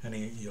 Mm-hmm. And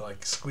you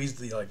like squeezed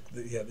the, like,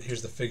 yeah,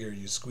 here's the figure,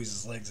 you squeeze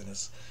his legs and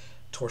his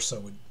torso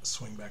would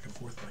swing back and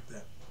forth like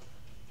that.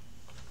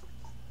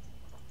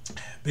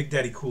 Big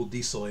Daddy Cool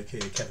Diesel, aka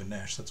Kevin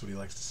Nash, that's what he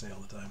likes to say all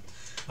the time.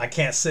 I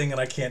can't sing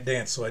and I can't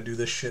dance, so I do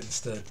this shit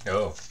instead.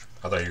 Oh,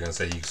 I thought you were going to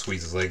say you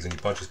squeeze his legs and he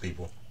punches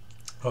people.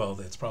 Oh,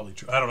 that's probably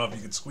true. I don't know if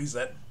you could squeeze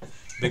that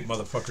big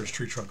motherfucker's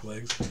tree trunk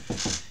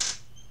legs.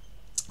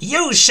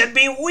 You should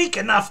be weak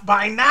enough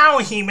by now,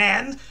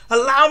 He-Man.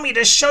 Allow me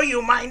to show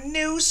you my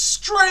new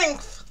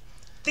strength.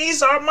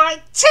 These are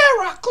my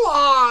Terror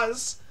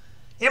Claws.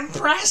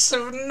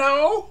 Impressive,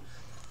 no?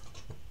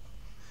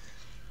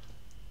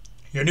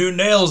 Your new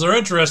nails are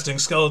interesting,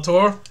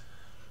 Skeletor,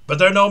 but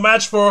they're no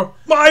match for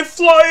my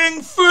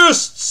flying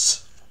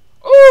fists.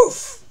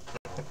 Oof!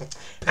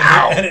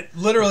 Ow! And it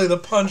literally, the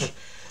punch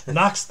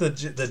knocks the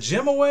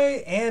gem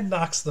away and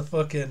knocks the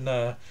fucking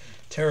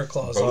Terror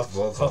Claws off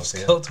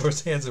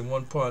Skeletor's hands in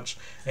one punch.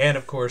 And,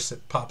 of course,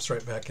 it pops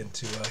right back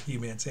into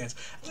He-Man's hands.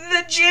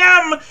 The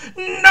gem!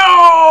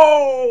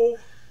 No!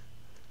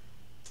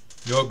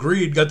 Your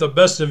greed got the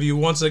best of you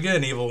once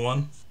again, evil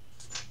one.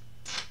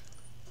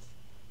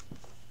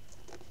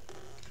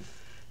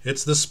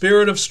 It's the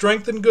spirit of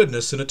strength and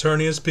goodness in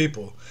Eternia's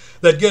people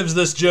that gives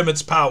this gem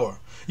its power.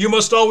 You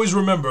must always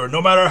remember,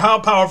 no matter how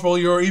powerful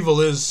your evil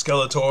is,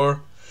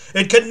 Skeletor,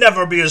 it can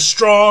never be as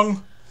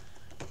strong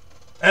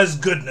as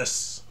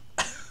goodness.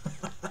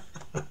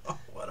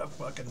 What a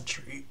fucking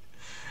treat.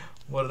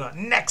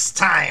 Next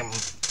time,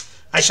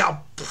 I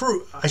shall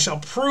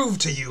prove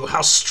to you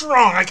how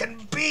strong I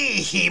can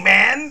be,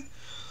 He-Man.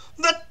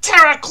 The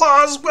Terror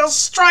Claws will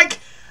strike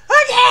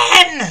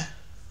again!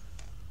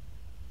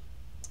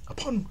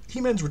 Upon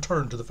He-Man's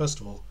return, the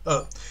festival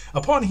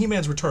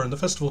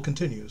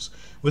continues,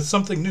 with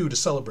something new to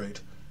celebrate.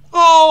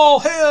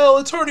 All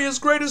hail Eternia's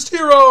greatest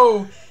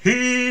hero!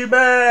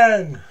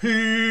 He-Man!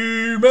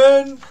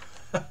 He-Man!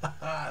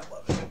 I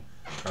love it.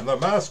 And the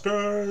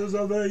masters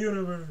of the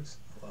universe.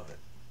 I love it.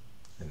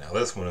 And now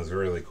this one is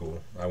really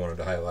cool. I wanted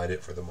to highlight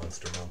it for the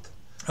Monster Month.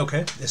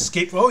 Okay.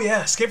 Escape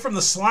from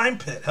the slime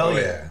pit. Hell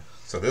yeah.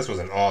 So this was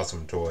an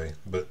awesome toy,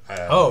 but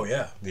oh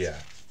yeah. Yeah.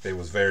 It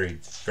was very,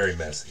 very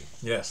messy.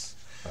 Yes.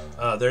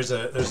 There's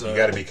You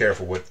got to be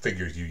careful what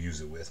figures you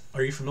use it with.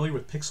 Are you familiar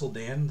with Pixel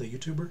Dan, the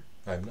YouTuber?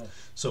 I'm not.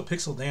 So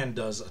Pixel Dan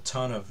does a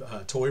ton of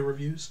toy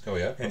reviews. Oh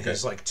yeah. And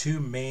his like two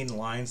main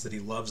lines that he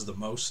loves the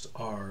most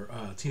are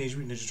Teenage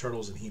Mutant Ninja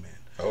Turtles and He-Man.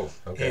 Oh,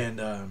 okay.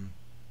 And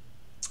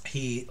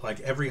he,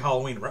 like every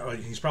Halloween,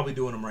 he's probably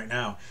doing them right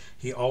now.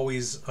 He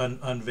always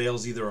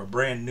unveils either a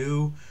brand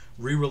new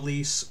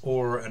re-release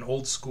or an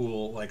old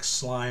school like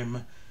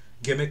slime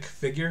gimmick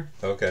figure.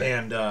 Okay.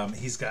 And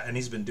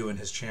he's been doing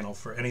his channel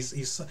and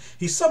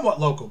he's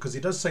somewhat local because he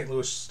does St.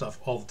 Louis stuff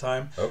all the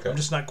time. Okay. I'm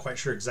just not quite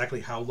sure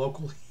exactly how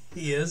local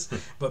he is,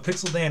 but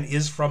Pixel Dan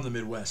is from the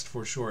Midwest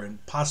for sure,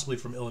 and possibly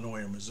from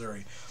Illinois or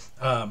Missouri.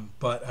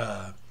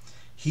 But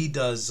he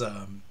does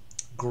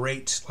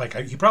great. Like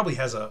he probably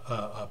has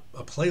a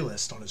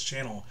playlist on his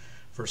channel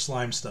for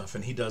slime stuff,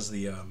 and he does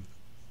the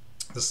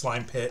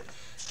slime pit,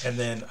 and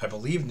then I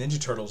believe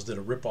Ninja Turtles did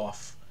a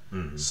rip-off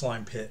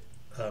slime pit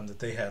that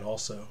they had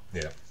also.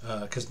 Yeah.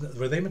 Because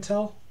were they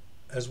Mattel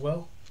as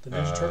well? The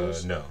Ninja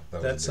Turtles? No.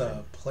 That's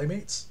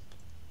Playmates?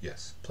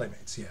 Yes.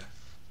 Playmates, yeah.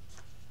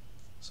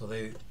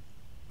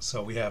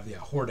 So we have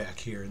Hordak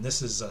here, and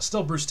this is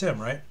still Bruce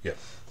Timm, right? Yep.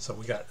 So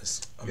we got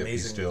this Yep,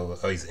 amazing.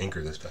 he's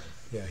inker this time.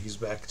 Yeah, he's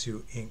back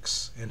to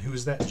inks, and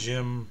who's that?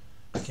 Jim.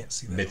 I can't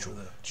see that. Mitchell.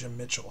 Jim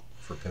Mitchell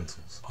For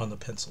pencils. on the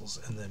pencils,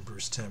 and then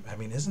Bruce Timm. I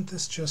mean, isn't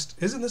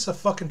this a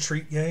fucking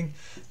treat, gang?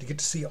 To get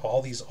to see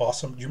all these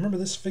awesome. Do you remember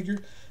this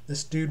figure?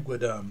 This dude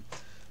would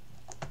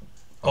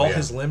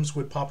his limbs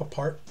would pop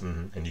apart,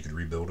 and you could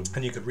rebuild them,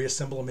 and you could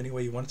reassemble them any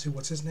way you wanted to.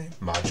 What's his name?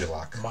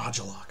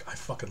 Modulok. I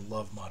fucking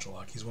love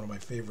Modulok. He's one of my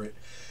favorite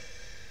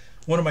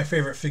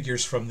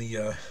figures from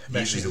the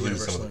Usually to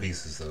lose some of the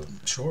pieces though.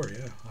 Sure,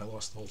 yeah. I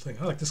lost the whole thing.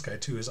 I like this guy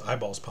too. His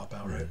eyeballs pop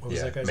out, right? What was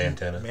Yeah, that guy's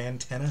Mantenna. name?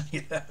 Mantenna.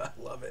 Yeah, I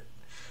love it.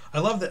 I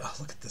love that. Oh,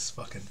 look at this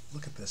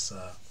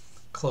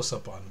close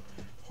up on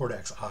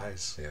Hordak's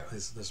eyes. Yeah.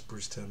 This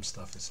Bruce Timm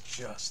stuff is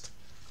just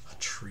a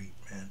treat,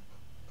 man.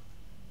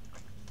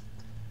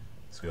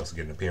 So we also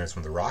get an appearance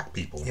from the Rock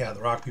People. Yeah,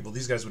 the Rock People.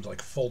 These guys would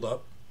like fold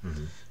up,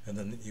 and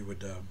then you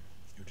would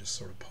just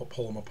sort of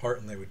pull them apart,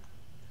 and they would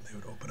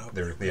open up.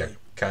 They're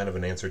kind of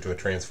an answer to a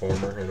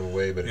Transformer in a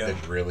way, but it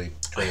didn't really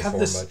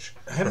transform much.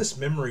 I have this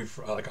memory,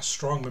 like a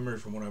strong memory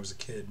from when I was a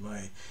kid.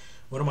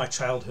 One of my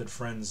childhood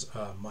friends,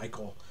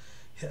 Michael,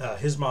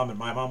 his mom and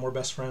my mom were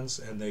best friends,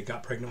 and they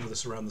got pregnant with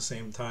us around the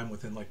same time,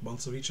 within like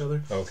months of each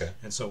other. Okay.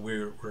 And so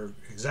we're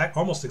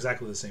almost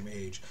exactly the same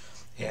age,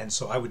 and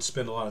so I would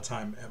spend a lot of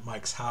time at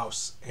Mike's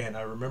house, and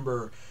I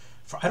remember,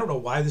 I don't know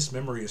why this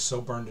memory is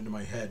so burned into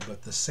my head,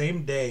 but the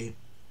same day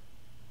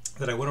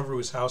that I went over to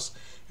his house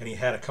and he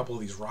had a couple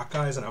of these rock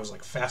guys, and I was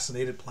like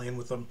fascinated playing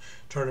with them,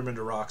 turn them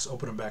into rocks,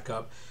 open them back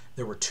up.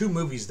 There were two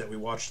movies that we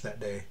watched that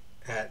day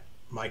at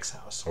Mike's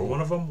house. Oh.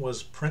 One of them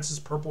was Prince's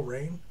Purple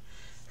Rain,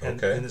 and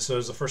so it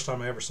was the first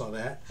time I ever saw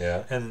that.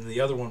 Yeah. And then the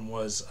other one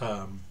was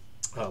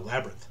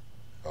Labyrinth.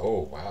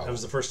 Oh wow! That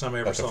was the first time I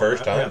ever saw. The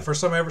first time. Yeah, the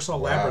first time I ever saw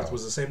Labyrinth Wow.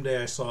 was the same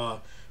day I saw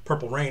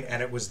Purple Rain,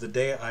 and it was the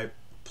day I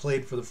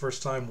played for the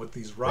first time with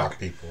these rock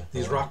people.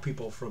 These rock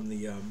people from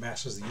the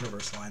Masters of the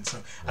Universe line.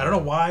 So I don't know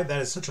why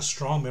that is such a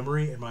strong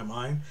memory in my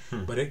mind,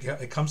 but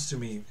it comes to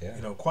me,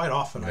 quite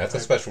often. That's a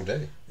special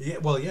day. Yeah,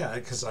 well, yeah,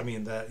 because I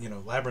mean that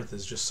Labyrinth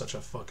is just such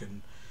a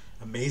fucking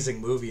amazing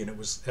movie, and it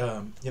was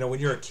when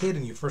you're a kid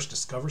and you first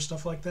discover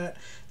stuff like that,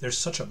 there's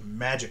such a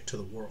magic to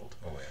the world.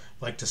 Oh yeah.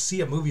 Like to see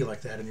a movie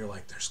like that, and you're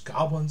like, there's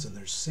goblins and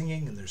there's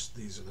singing and there's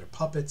they're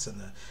puppets, and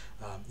the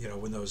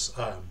when those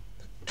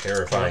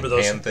terrifying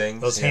hand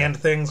things. Those hand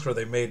things where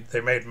they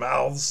made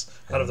mouths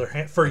out of their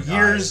hand for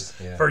years.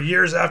 For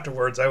years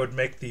afterwards, I would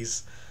make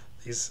these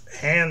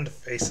hand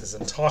faces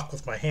and talk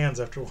with my hands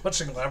after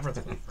watching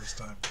Labyrinth for the first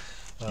time.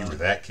 You were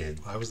that kid.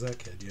 I was that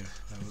kid. Yeah,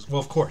 I was.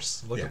 Well, of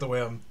course. Look at the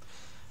way I'm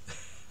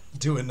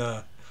doing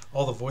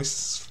all the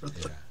voices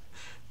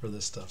for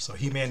this stuff. So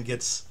He-Man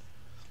gets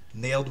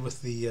nailed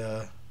with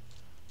the.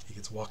 He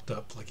gets walked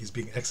up like he's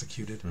being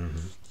executed.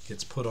 Mm-hmm.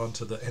 Gets put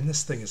onto and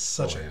this thing is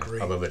such a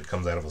great. I love that it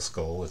comes out of a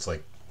skull. It's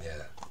like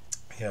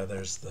yeah.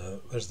 There's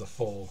the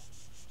full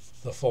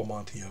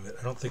Monty of it.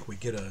 I don't think we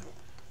get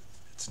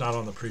It's not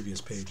on the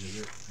previous page, is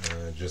it?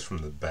 Just from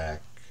the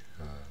back,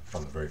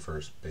 on the very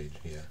first page.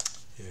 Yeah.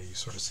 Yeah, you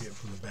sort of see it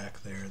from the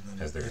back there, and then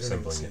as they're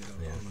assembling it.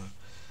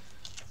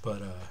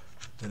 But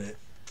then it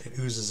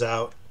oozes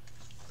out.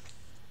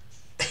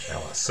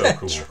 Oh, that's so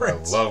cool! I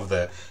love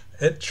that.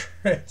 It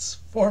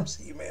transforms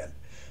He-Man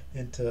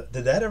into.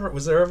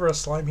 Was there ever a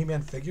slime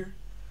He-Man figure?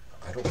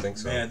 I don't think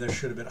so. Man, there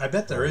should have been. I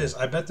bet there is.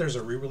 I bet there's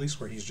a re-release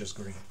where he's just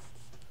green.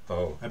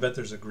 Oh. I bet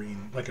there's a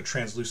green, like a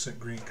translucent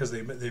green, because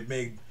they've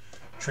made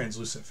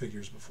translucent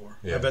figures before.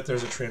 Yeah. I bet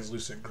there's a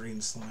translucent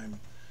green slime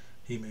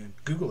He-Man.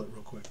 Google it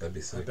real quick. That'd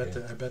be sick.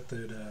 I bet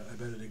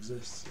it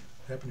exists.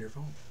 Happened to your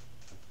phone.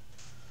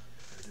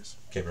 There it is.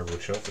 Can't remember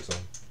what shelf it's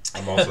on.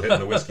 I'm also hitting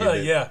the whiskey.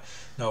 Yeah.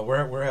 No,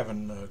 we're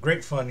having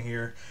great fun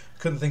here.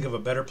 Couldn't think of a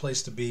better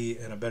place to be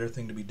and a better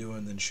thing to be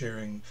doing than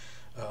sharing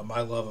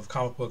my love of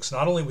comic books,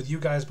 not only with you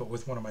guys, but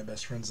with one of my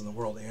best friends in the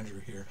world,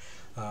 Andrew, here.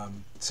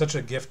 Such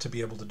a gift to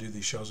be able to do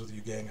these shows with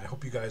you, gang. I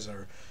hope you guys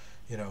are,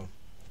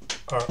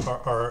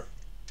 are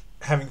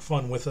having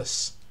fun with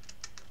us.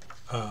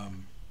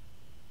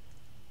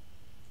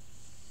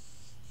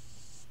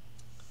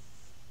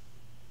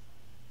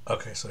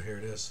 Okay, so here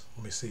it is.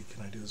 Let me see.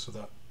 Can I do this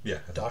without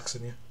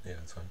doxing you? Yeah,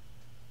 that's fine.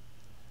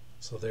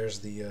 So there's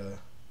the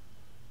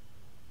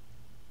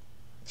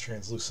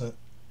translucent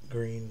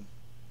green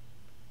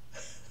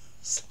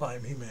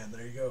slime He-Man.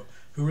 There you go.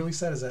 Who released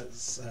that? Is that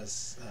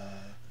as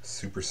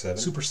Super 7?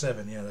 Super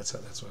 7. Yeah, that's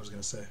what I was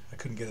gonna say. I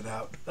couldn't get it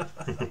out.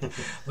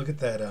 Look at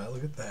that!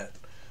 Look at that!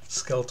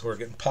 Skeletor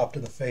getting popped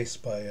in the face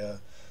by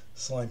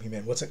slime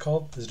He-Man. What's it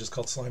called? Is it just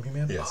called slime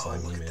He-Man? Yeah,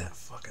 slime Look He-Man. at that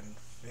fucking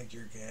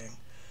figure, gang.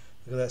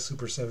 Look at that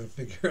Super 7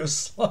 figure of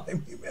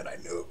slime He-Man. I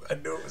knew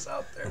it was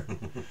out there.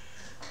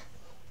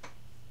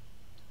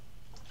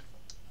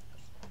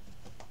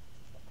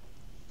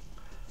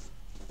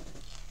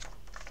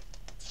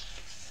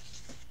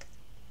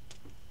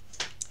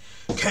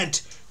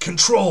 Can't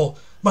control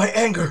my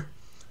anger.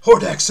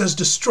 Hordak says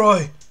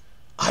destroy.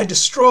 I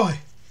destroy.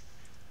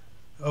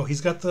 Oh,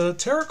 he's got the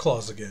terror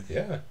claws again.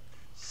 Yeah.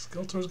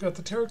 Skeletor's got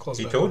the terror claws.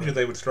 He told you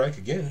they would strike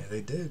again. Yeah,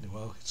 they did.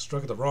 Well, he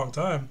struck at the wrong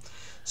time.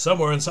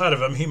 Somewhere inside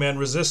of him, He-Man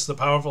resists the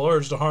powerful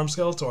urge to harm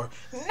Skeletor.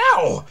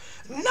 No!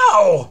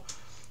 No!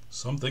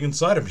 Something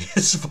inside of me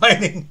is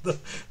fighting I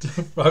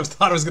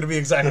thought it was going to be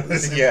exactly the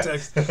same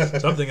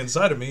text. Something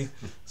inside of me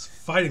is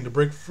fighting to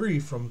break free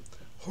from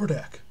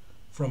Hordak,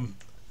 from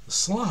the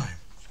slime.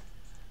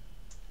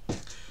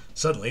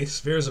 Suddenly,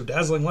 spheres of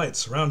dazzling light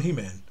surround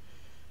He-Man.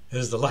 It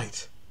is the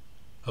light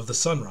of the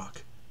Sun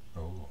Rock.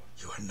 Oh.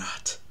 You are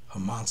not a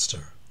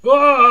monster.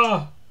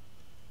 Ah!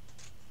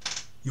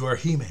 You are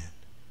He-Man,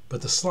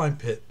 but the slime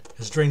pit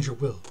has drained your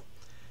will.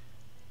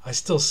 I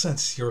still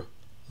sense your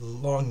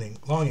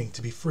longing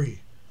to be free.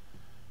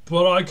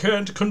 But I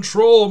can't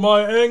control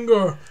my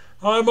anger.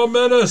 I'm a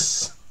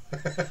menace.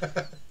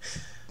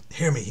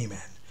 Hear me, He-Man,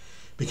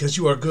 because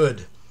you are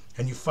good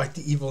and you fight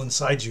the evil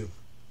inside you.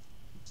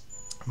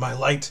 My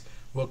light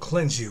will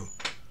cleanse you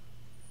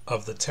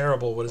of the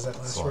terrible, what is that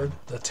last word?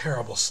 The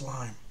terrible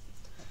slime.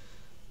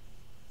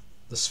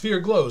 The sphere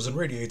glows and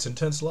radiates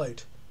intense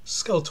light.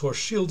 Skeletor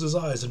shields his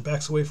eyes and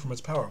backs away from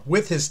its power.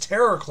 With his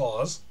terror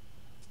claws,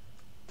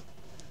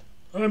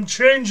 I'm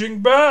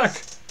changing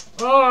back.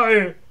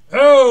 I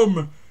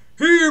am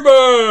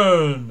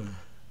He-Man.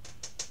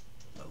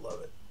 I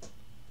love it.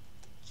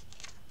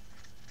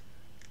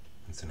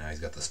 And so now he's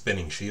got the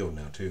spinning shield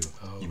now too.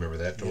 Oh, you remember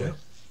that toy? Yeah.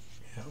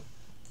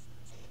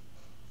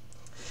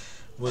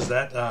 Was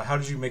that how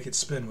did you make it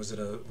spin? Was it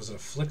a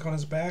flick on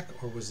his back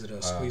or was it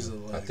a squeeze of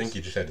the legs? I think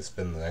you just had to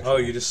spin the actual. Oh,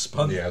 you just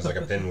spun. Yeah, it was like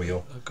a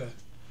pinwheel. Okay.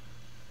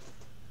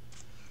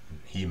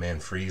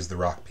 He-Man frees the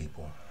rock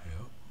people.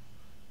 Yep.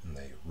 And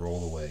they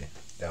roll away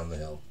down the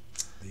hill.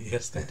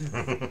 Yes, they do.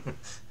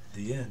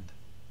 The end.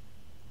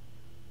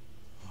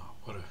 Oh,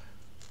 what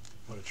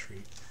a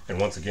treat. And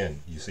once again,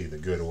 you see the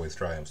good always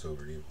triumphs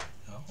over evil.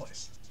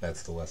 Always.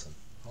 That's the lesson.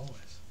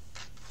 Always.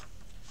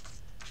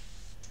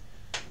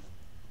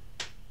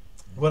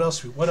 What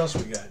else we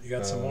got? You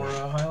got some more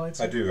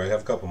highlights? I do. I have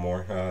a couple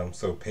more.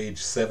 So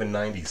page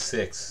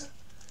 796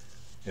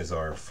 is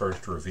our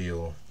first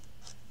reveal.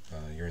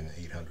 You're in the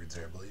 800s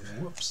there, I believe.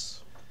 Whoops.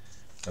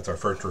 That's our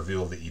first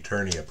reveal of the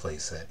Eternia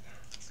playset.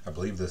 I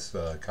believe this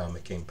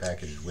comic came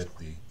packaged with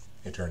the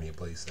Eternia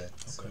playset.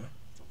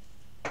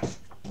 Okay.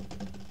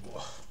 Whoa,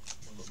 a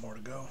little bit more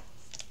to go.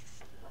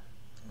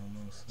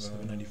 Almost.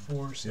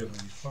 794,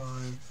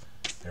 795.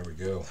 There we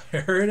go.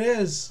 There it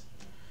is.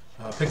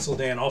 Pixel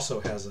Dan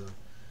also has a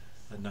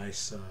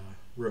nice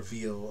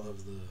reveal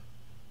of the,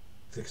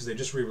 because they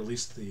just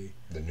re-released the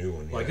new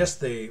one. Well, I guess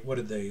they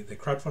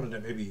crowdfunded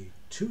it maybe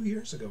 2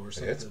 years ago or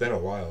something. It's been a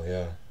while,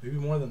 yeah. Maybe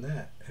more than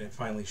that, and it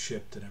finally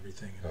shipped and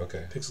everything. And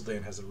okay. Pixel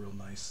Dan has a real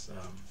nice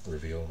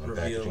reveal,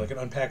 like an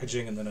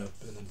unpackaging and then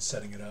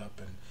setting it up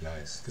and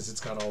nice because it's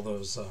got all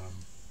those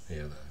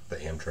the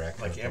Amtrak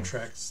like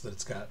Amtraks that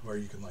it's got where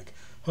you can like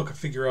hook a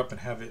figure up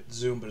and have it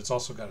zoom, but it's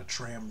also got a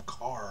tram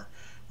car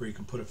where you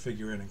can put a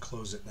figure in and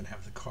close it and then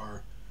have the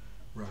car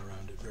run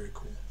around it. Very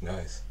cool.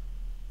 Nice.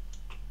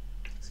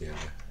 So yeah,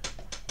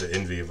 the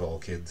envy of all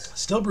kids.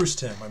 Still Bruce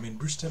Timm. I mean,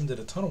 Bruce Timm did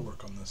a ton of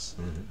work on this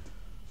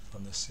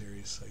on this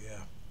series. So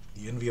yeah,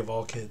 the envy of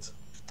all kids.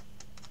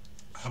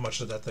 How much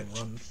did that thing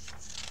run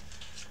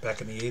back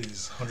in the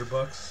 80s?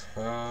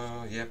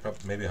 $100? Yeah,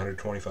 probably maybe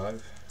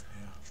 125.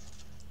 Yeah.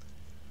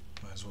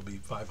 Might as well be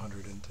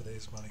 500 in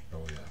today's money. Oh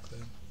yeah. Back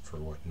then. For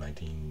what,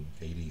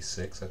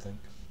 1986, I think.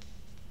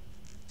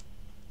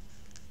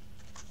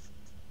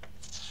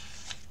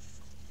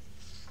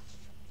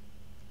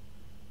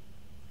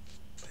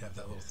 They have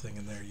that little thing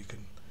in there you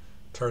can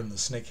turn the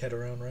snake head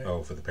around, right?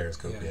 Oh, for the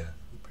periscope, yeah.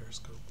 The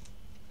periscope.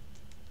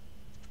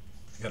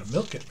 You gotta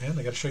milk it, man.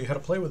 They gotta show you how to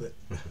play with it.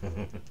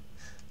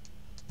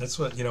 That's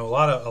what, a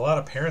lot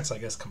of parents, I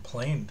guess,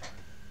 complained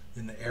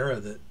in the era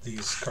that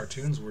these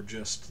cartoons were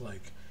just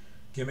like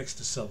gimmicks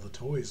to sell the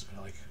toys.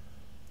 But like,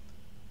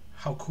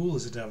 how cool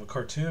is it to have a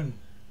cartoon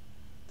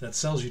that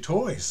sells you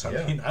toys?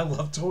 I mean, I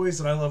love toys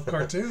and I love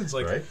cartoons.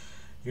 Like, right?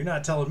 you're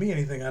not telling me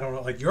anything I don't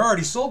know. Like, you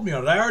already sold me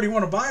on it. I already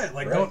want to buy it.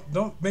 Like, Right.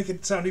 don't make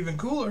it sound even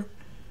cooler.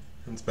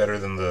 It's better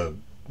than the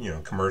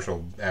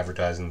commercial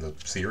advertising the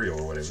cereal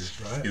or whatever.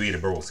 Right. You eat a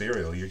bowl of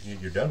cereal,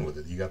 you're done with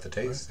it. You got the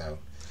taste out.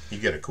 You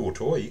get a cool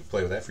toy, you can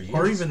play with that for years.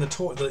 Or even the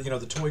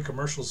toy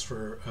commercials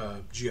for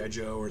G.I.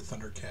 Joe or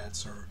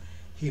Thundercats or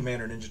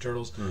He-Man or Ninja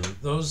Turtles.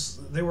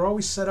 Mm-hmm. They were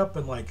always set up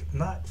in, like,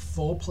 not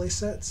full play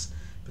sets,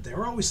 but they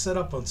were always set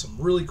up on some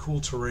really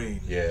cool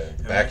terrain. Yeah,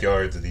 the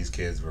backyards of these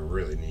kids were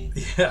really neat.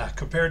 Yeah,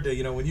 compared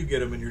to, when you get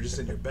them and you're just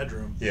in your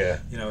bedroom. Yeah.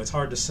 It's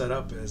hard to set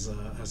up as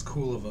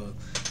cool of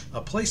a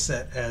play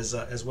set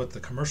as what the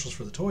commercials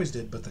for the toys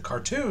did. But the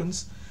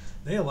cartoons,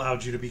 they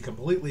allowed you to be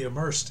completely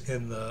immersed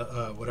in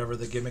the whatever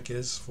the gimmick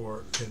is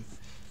for,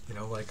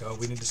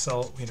 we need to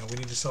sell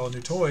a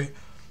new toy.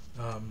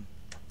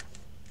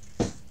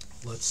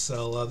 Let's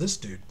sell this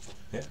dude.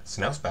 Yeah,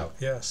 Snoutspout.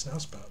 Yeah,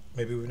 Snoutspout.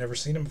 Maybe we've never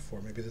seen him before.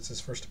 Maybe that's his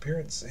first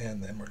appearance,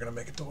 and then we're going to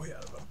make a toy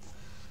out of him.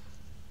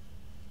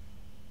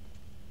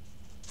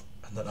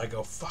 And then I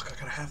go, fuck, I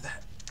got to have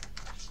that.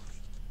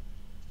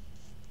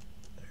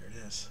 There it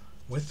is.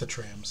 With the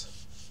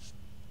trams.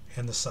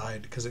 And the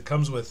side, because it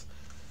comes with...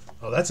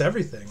 Oh, that's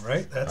everything,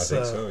 right? That's, I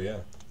think so, yeah.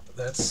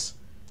 That's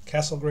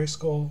Castle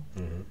Grayskull,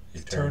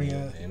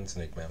 Eternia, and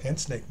Snake Mountain. And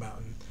Snake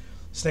Mountain.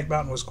 Snake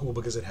Mountain was cool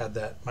because it had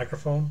that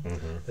microphone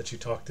that you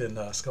talked in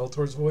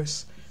Skeletor's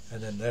voice,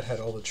 and then that had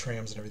all the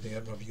trams and everything. I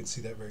don't know if you can see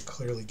that very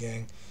clearly,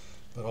 gang,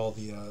 but all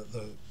the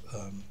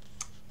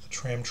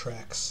tram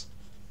tracks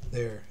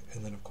there,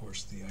 and then of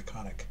course the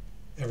iconic.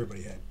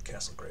 Everybody had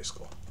Castle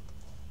Grayskull.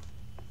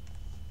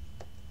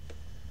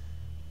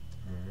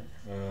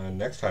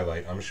 Next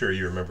highlight, I'm sure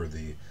you remember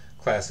the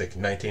classic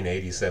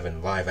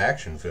 1987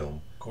 live-action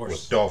film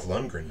with Dolph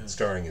Lundgren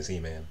starring as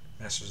He-Man.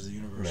 Masters of the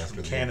Universe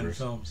from Canon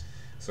Films.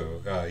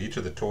 So each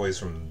of the toys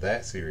from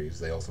that series,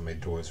 they also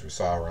made toys for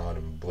Sauron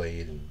and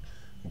Blade and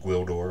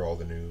Gwildor, all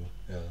the new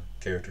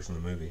characters from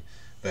the movie.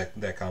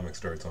 That comic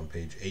starts on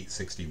page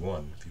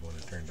 861, if you want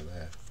to turn to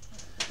that.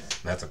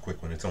 And that's a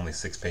quick one. It's only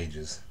 6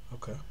 pages.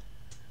 Okay.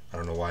 I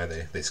don't know why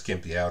they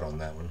skimp you out on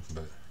that one,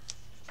 but...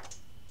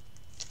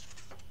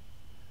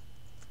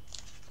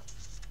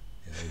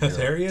 Yeah,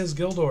 there he is,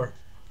 Gwildor.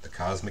 The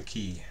Cosmic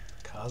Key.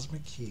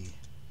 Cosmic Key.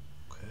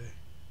 Okay.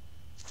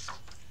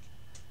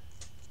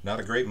 Not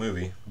a great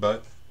movie,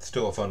 but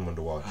still a fun one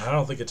to watch. I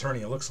don't think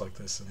Eternia looks like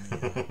this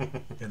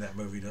in that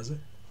movie, does it?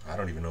 I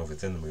don't even know if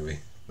it's in the movie.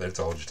 That's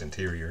all just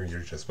interior.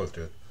 You're just supposed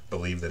to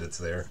believe that it's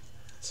there.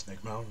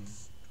 Snake Mountain.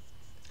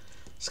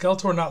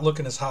 Skeletor not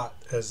looking as hot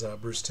as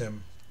Bruce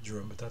Timm drew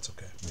him, but that's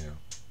okay. Yeah.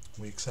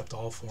 We accept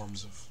all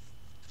forms of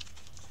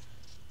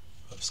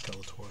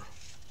Skeletor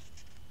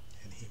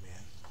and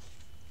He-Man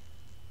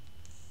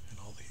and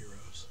all the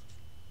heroes.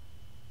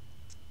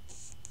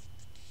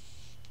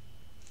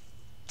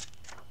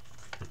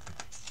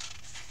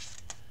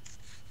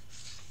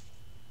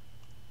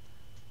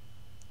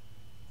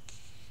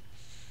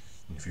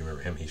 If you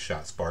remember him, he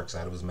shot sparks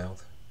out of his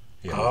mouth.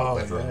 He had Oh, a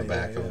lever on the yeah,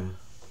 back of him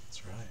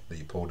That's right. that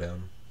you pull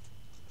down.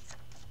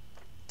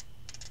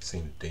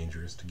 Seemed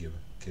dangerous to give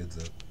kids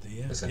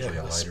essentially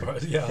a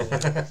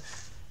lighter.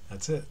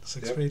 That's it.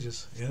 6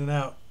 pages. In and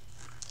out.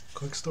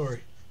 Quick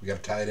story. We got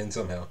to tie it in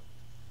somehow.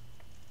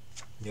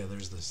 Yeah,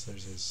 there's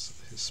his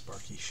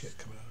sparky shit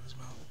coming out of his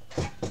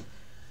mouth.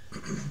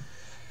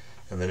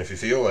 And then if you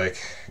feel like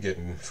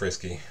getting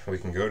frisky, we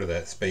can go to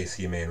that Space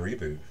He-Man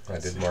reboot. I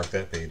did mark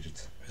that page.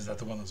 Is that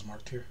the one that's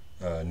marked here?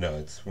 No,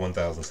 it's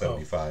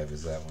 1075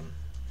 is that one.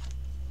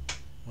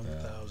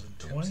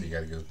 1020? So you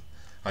got to go.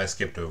 I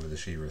skipped over the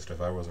She-Ra stuff.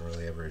 I wasn't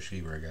really ever a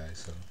She-Ra guy,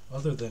 so.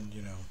 Other than,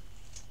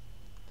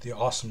 the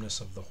awesomeness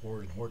of the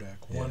Horde and Hordak.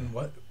 Yeah.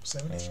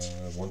 70?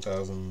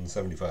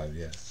 1075,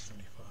 yeah.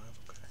 75,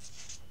 okay.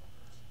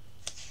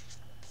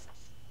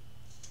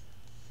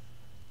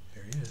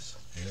 There he is.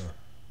 Yeah.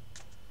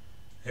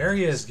 There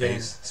he is,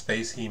 gang.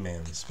 Space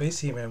He-Man.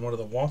 Space He-Man, one of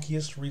the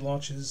wonkiest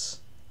relaunches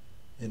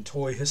in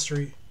toy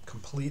history.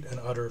 Complete and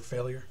utter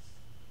failure.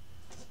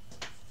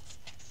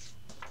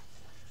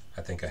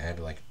 I think I had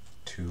like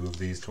 2 of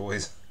these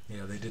toys.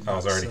 Yeah, they did. I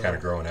was already kind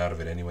of growing out of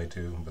it anyway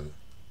too, but.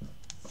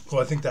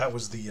 Well, I think that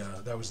was the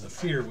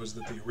fear, was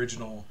that the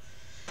original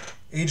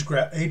age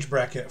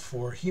bracket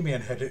for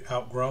He-Man had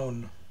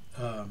outgrown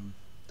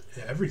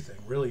everything,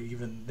 really,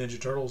 even Ninja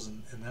Turtles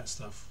and that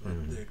stuff.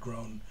 They had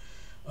grown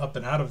up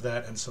and out of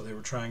that, and so they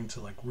were trying to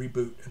like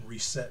reboot and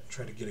reset and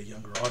try to get a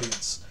younger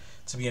audience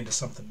to be into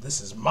something. This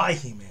is my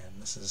He-Man.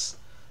 This is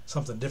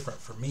something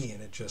different for me,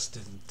 and it just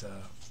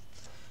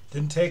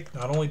didn't take.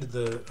 Not only did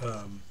the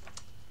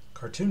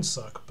cartoons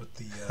suck, but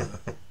the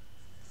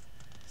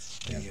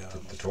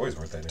toys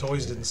weren't that.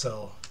 Toys didn't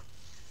sell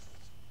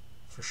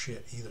for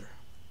shit either.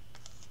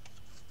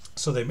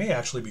 So they may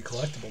actually be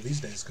collectible these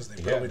days because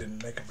they probably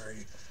didn't make a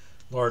very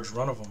large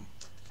run of them.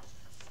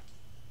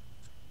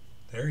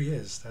 There he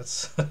is.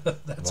 That's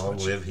Long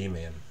live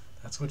He-Man.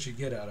 That's what you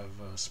get out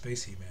of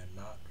Space He-Man.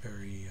 Not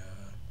very.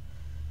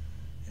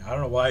 I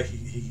don't know why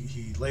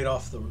he laid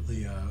off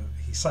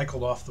he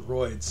cycled off the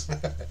roids.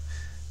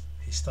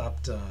 He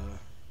stopped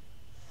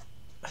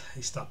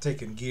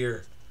taking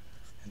gear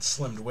and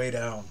slimmed way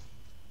down.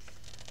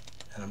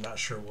 And I'm not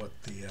sure what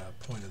the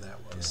point of that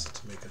was,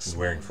 to make us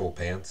wearing full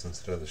pants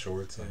instead of the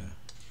shorts. Yeah.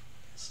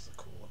 This is a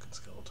cool looking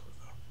Skeletor,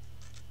 though.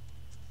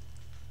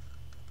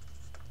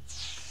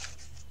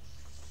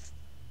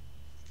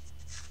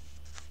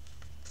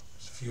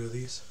 There's a few of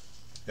these.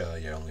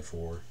 Yeah, only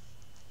 4.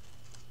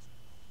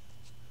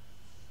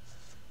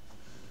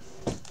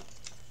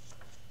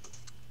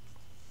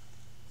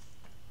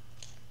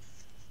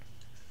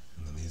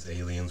 And then these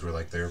aliens were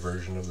like their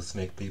version of the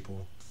snake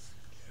people.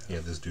 Yeah,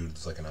 this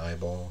dude's like an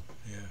eyeball.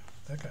 Yeah,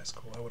 that guy's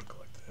cool. I would have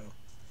collected him.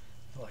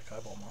 I like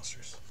eyeball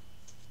monsters.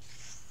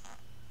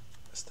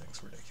 This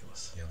thing's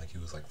ridiculous. Yeah, like he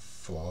was like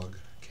Flog,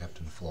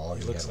 Captain Flog.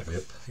 He and looks he had like a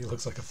whip. He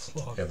looks like a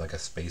Flog. He had like a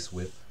space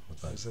whip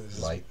with a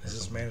light. Is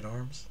this Man at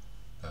Arms?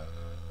 I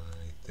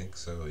think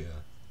so, yeah.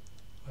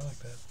 I like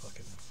that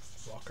fucking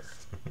walker.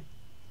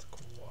 It's a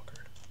cool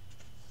walker.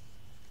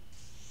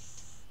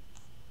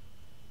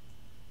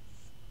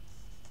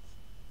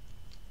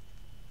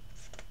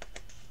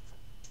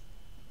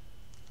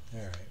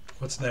 Alright,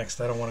 what's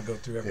next? I don't want to go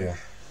through every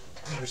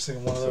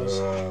single one of those.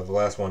 The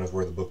last one is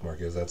where the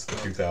bookmark is. That's the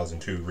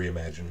 2002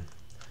 Reimagine.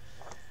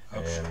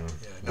 And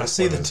yeah, I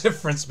see the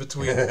difference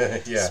between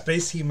yeah.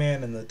 Space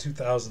He-Man and the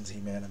 2000s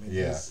He-Man. I mean,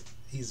 yeah.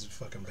 he's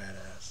fucking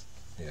badass.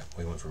 Yeah,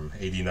 we went from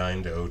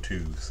 89 to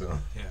 02, so...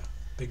 Yeah,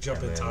 big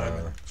jump in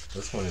time.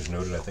 This one is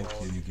noted. I think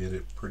you get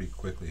it pretty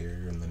quickly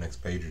here in the next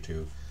page or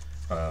two.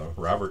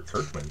 Robert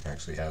Kirkman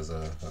actually has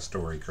a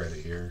story credit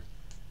here,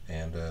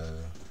 and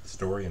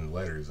story and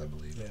letters, I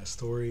believe. Yeah,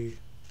 story...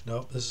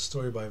 Nope, this is a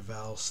story by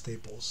Val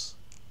Staples.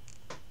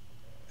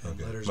 And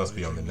letters must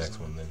be on the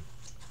next one, then.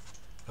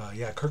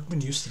 Yeah,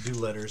 Kirkman used to do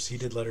letters. He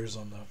did letters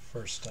on the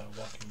first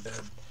Walking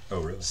Dead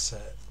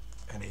set,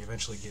 and he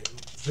eventually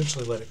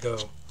let it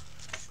go.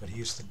 But he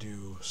used to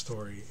do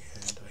story,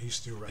 and he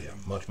used to do writing.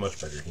 Yeah,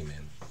 much better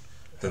He-Man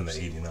than the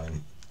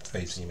 89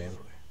 Space He-Man.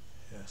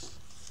 Yes.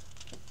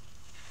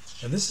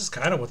 And this is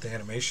kind of what the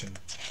animation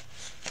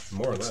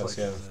more or looks less,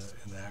 like yeah.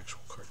 in the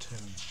actual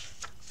cartoon.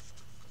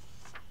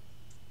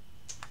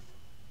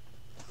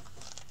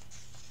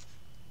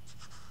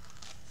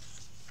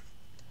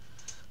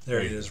 There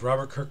it is,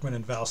 Robert Kirkman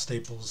and Val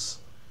Staples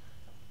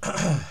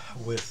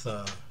with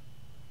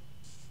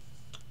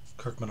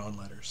Kirkman on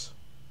letters.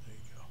 There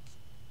you go.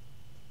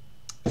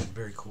 And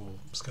very cool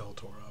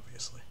Skeletor,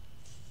 obviously.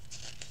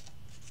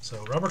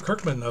 So Robert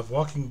Kirkman of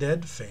Walking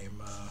Dead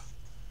fame. I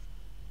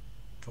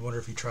wonder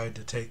if he tried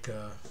to take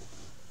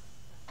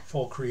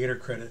full creator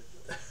credit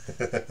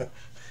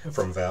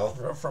from Val?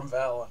 From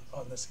Val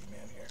on this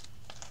He-Man here.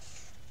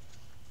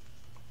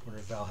 I wonder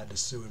if Val had to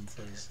sue him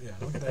for his... Yeah,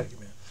 look at that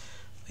He-Man.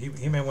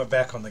 He-Man went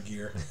back on the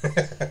gear.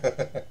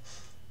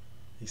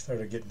 He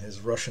started getting his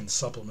Russian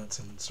supplements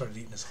and started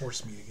eating his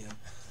horse meat again.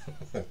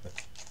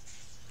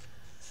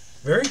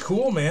 Very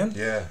cool, man.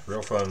 Yeah,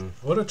 real fun.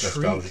 What a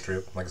nostalgia treat.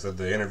 trip. Like I said,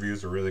 the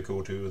interviews are really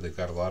cool too. They've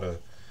got a lot of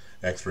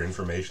extra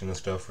information and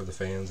stuff for the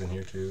fans in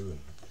here too. And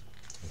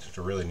it's just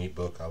a really neat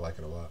book. I like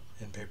it a lot.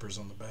 And papers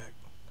on the back.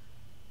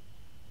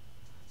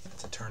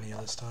 It's Eternia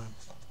this time.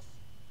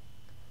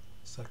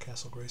 Is that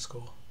Castle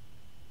Grayskull?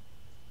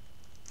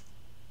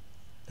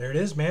 There it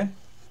is, man.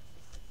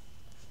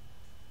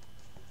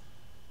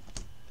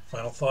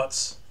 Final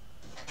thoughts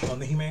on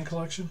the He-Man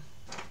collection?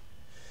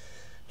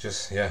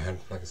 Just, yeah,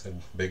 like I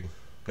said, big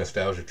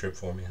nostalgia trip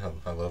for me.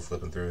 I love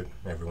flipping through it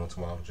every once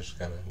in a while, just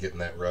kind of getting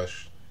that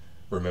rush,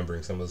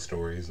 remembering some of the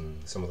stories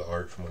and some of the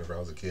art from whenever I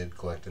was a kid,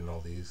 collecting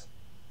all these.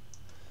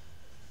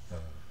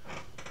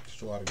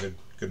 Just a lot of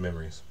good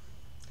memories.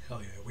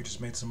 Hell yeah, we just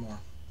made some more.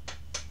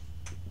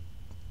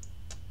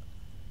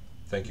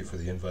 Thank you for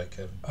the invite,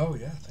 Kevin. Oh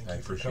yeah, thank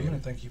you for coming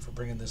and thank you for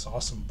bringing this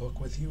awesome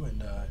book with you.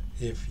 And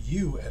if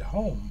you at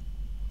home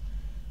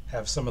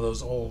have some of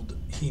those old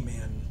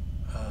He-Man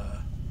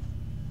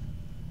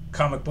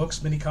comic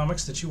books, mini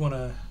comics that you want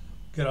to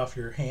get off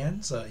your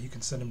hands, you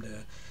can send them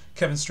to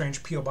Kevin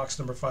Strange, P.O. Box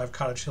number 5,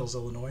 Cottage Hills,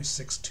 Illinois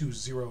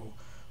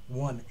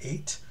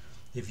 62018.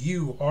 If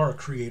you are a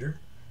creator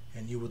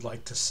and you would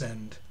like to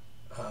send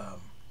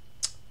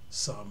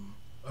some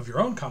of your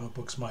own comic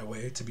books my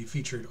way to be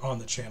featured on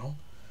the channel,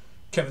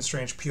 Kevin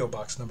Strange, P.O.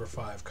 Box number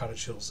 5,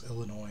 Cottage Hills,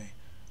 Illinois,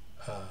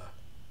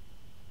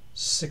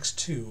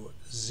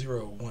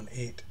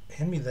 62018.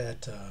 Hand me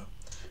that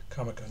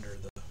comic under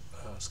the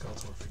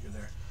Skeletor figure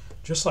there.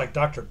 Just like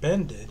Dr.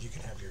 Ben did, you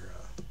can have your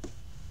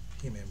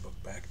He-Man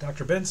book back.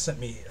 Dr. Ben sent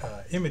me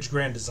Image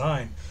Grand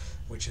Design,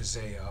 which is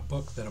a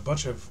book that a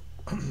bunch of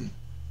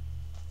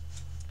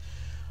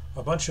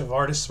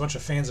artists, a bunch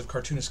of fans of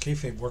Cartoonist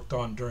Kayfabe worked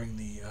on during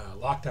the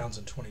lockdowns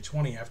in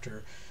 2020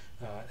 after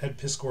Ed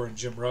Piskor and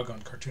Jim Rugg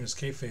on Cartoonist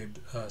Kayfabe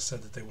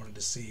said that they wanted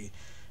to see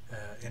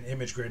an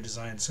Image Grand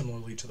Design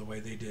similarly to the way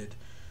they did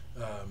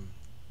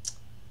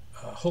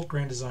Hulk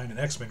Grand Design and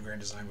X-Men Grand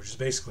Design, which is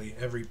basically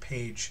every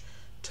page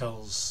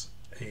tells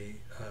an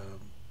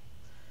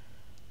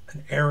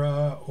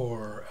era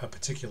or a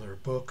particular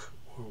book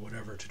or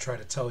whatever to try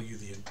to tell you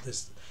the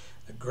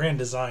Grand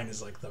Design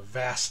is like the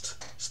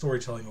vast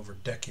storytelling over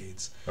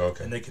decades.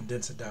 Okay. And they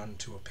condense it down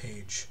into a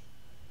page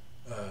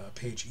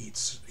page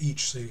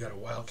each. So you've got a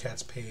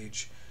Wildcats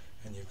page,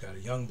 and you've got a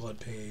Youngblood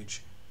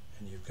page,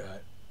 and you've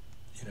got,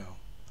 you know,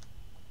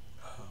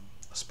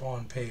 a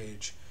Spawn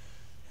page.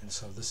 And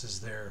so this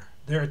is their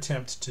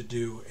attempt to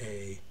do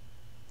a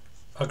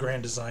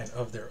grand design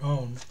of their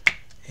own.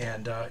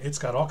 And it's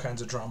got all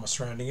kinds of drama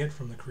surrounding it,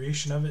 from the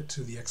creation of it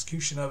to the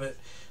execution of it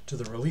to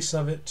the release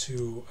of it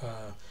to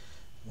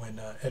when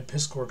Ed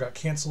Piskor got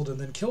canceled and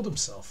then killed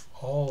himself.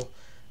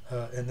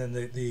 And then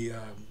the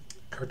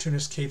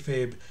Cartoonist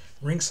Kayfabe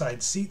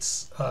Ringside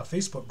Seats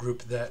Facebook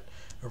group that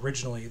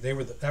originally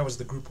that was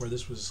the group where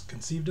this was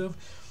conceived of.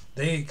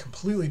 They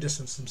completely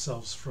distanced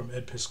themselves from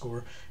Ed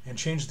Piskor and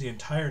changed the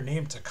entire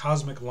name to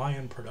Cosmic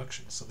Lion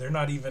Productions. So they're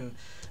not even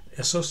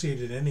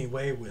associated in any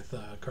way with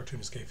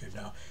Cartoonist Kayfabe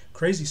now.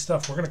 Crazy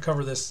stuff. We're going to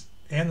cover this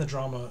and the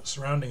drama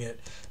surrounding it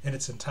in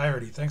its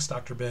entirety. Thanks,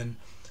 Dr. Ben,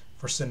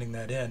 for sending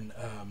that in.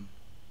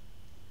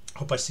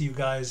 Hope I see you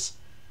guys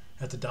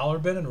at the dollar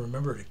bin, and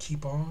remember to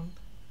keep on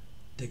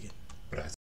digging.